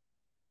will.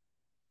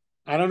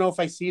 I don't know if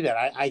I see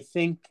that. I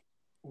think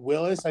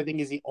Willis,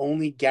 is the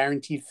only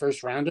guaranteed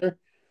first rounder.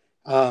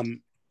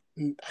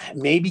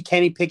 maybe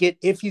Kenny Pickett.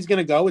 If he's going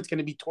to go, it's going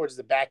to be towards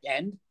the back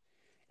end.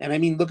 And I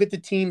mean, look at the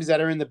teams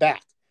that are in the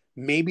back.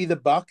 Maybe the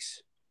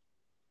Bucks,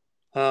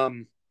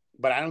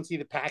 but I don't see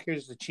the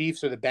Packers, the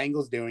Chiefs, or the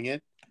Bengals doing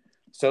it.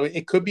 So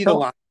it could be the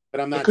line,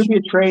 but I'm It not could sure.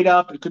 be a trade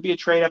up. It could be a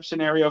trade up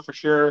scenario for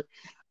sure.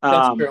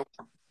 That's Um, true.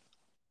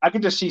 I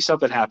could just see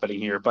something happening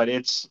here, but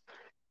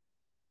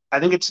I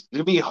think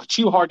it'll be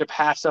too hard to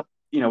pass up.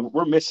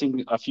 We're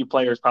missing a few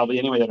players probably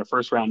anyway that are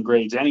first round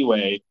grades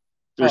anyway.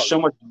 There's Oh, so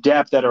much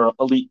depth that are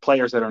elite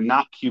players that are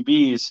not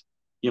QBs.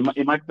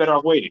 It might be better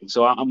off waiting.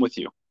 So I'm with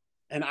you.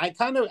 and I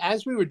kind of,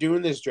 as we were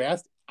doing this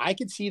draft, I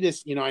could see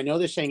this. I know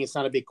they're saying it's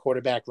not a big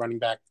quarterback, running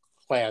back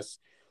class.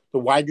 The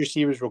wide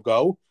receivers will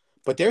go,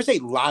 but there's a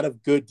lot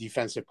of good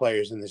defensive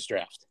players in this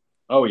draft.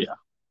 Oh yeah,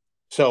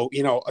 So,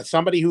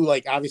 somebody who,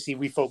 like, obviously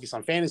we focus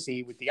on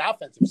fantasy with the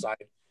offensive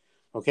side.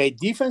 Okay.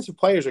 Defensive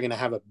players are going to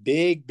have a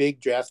big, big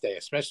draft day,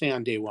 especially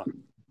on day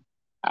one.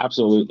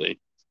 absolutely.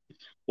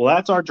 Well,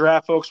 that's our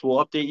draft, folks.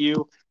 We'll update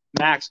you,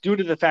 Max. Due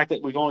to the fact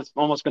that we've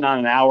almost been on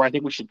an hour, I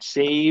think we should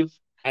save.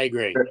 I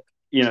agree.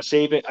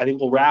 Save it. I think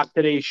we'll wrap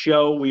today's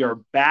show. We are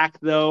back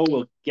though.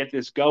 We'll get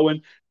this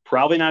going.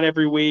 Probably not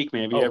every week,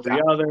 maybe Oh, every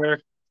God. other.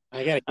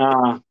 I got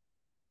it.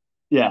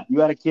 Yeah, you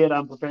got a kid.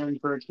 I'm preparing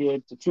for a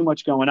kid. So too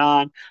much going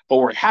on, but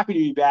we're happy to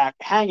be back,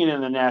 hanging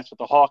in the nest with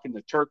the hawk and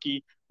the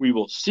turkey. We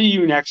will see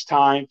you next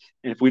time,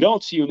 and if we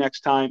don't see you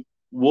next time,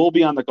 we'll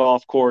be on the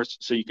golf course,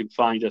 so you can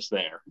find us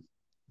there.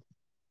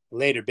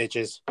 Later,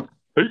 bitches.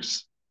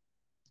 Peace.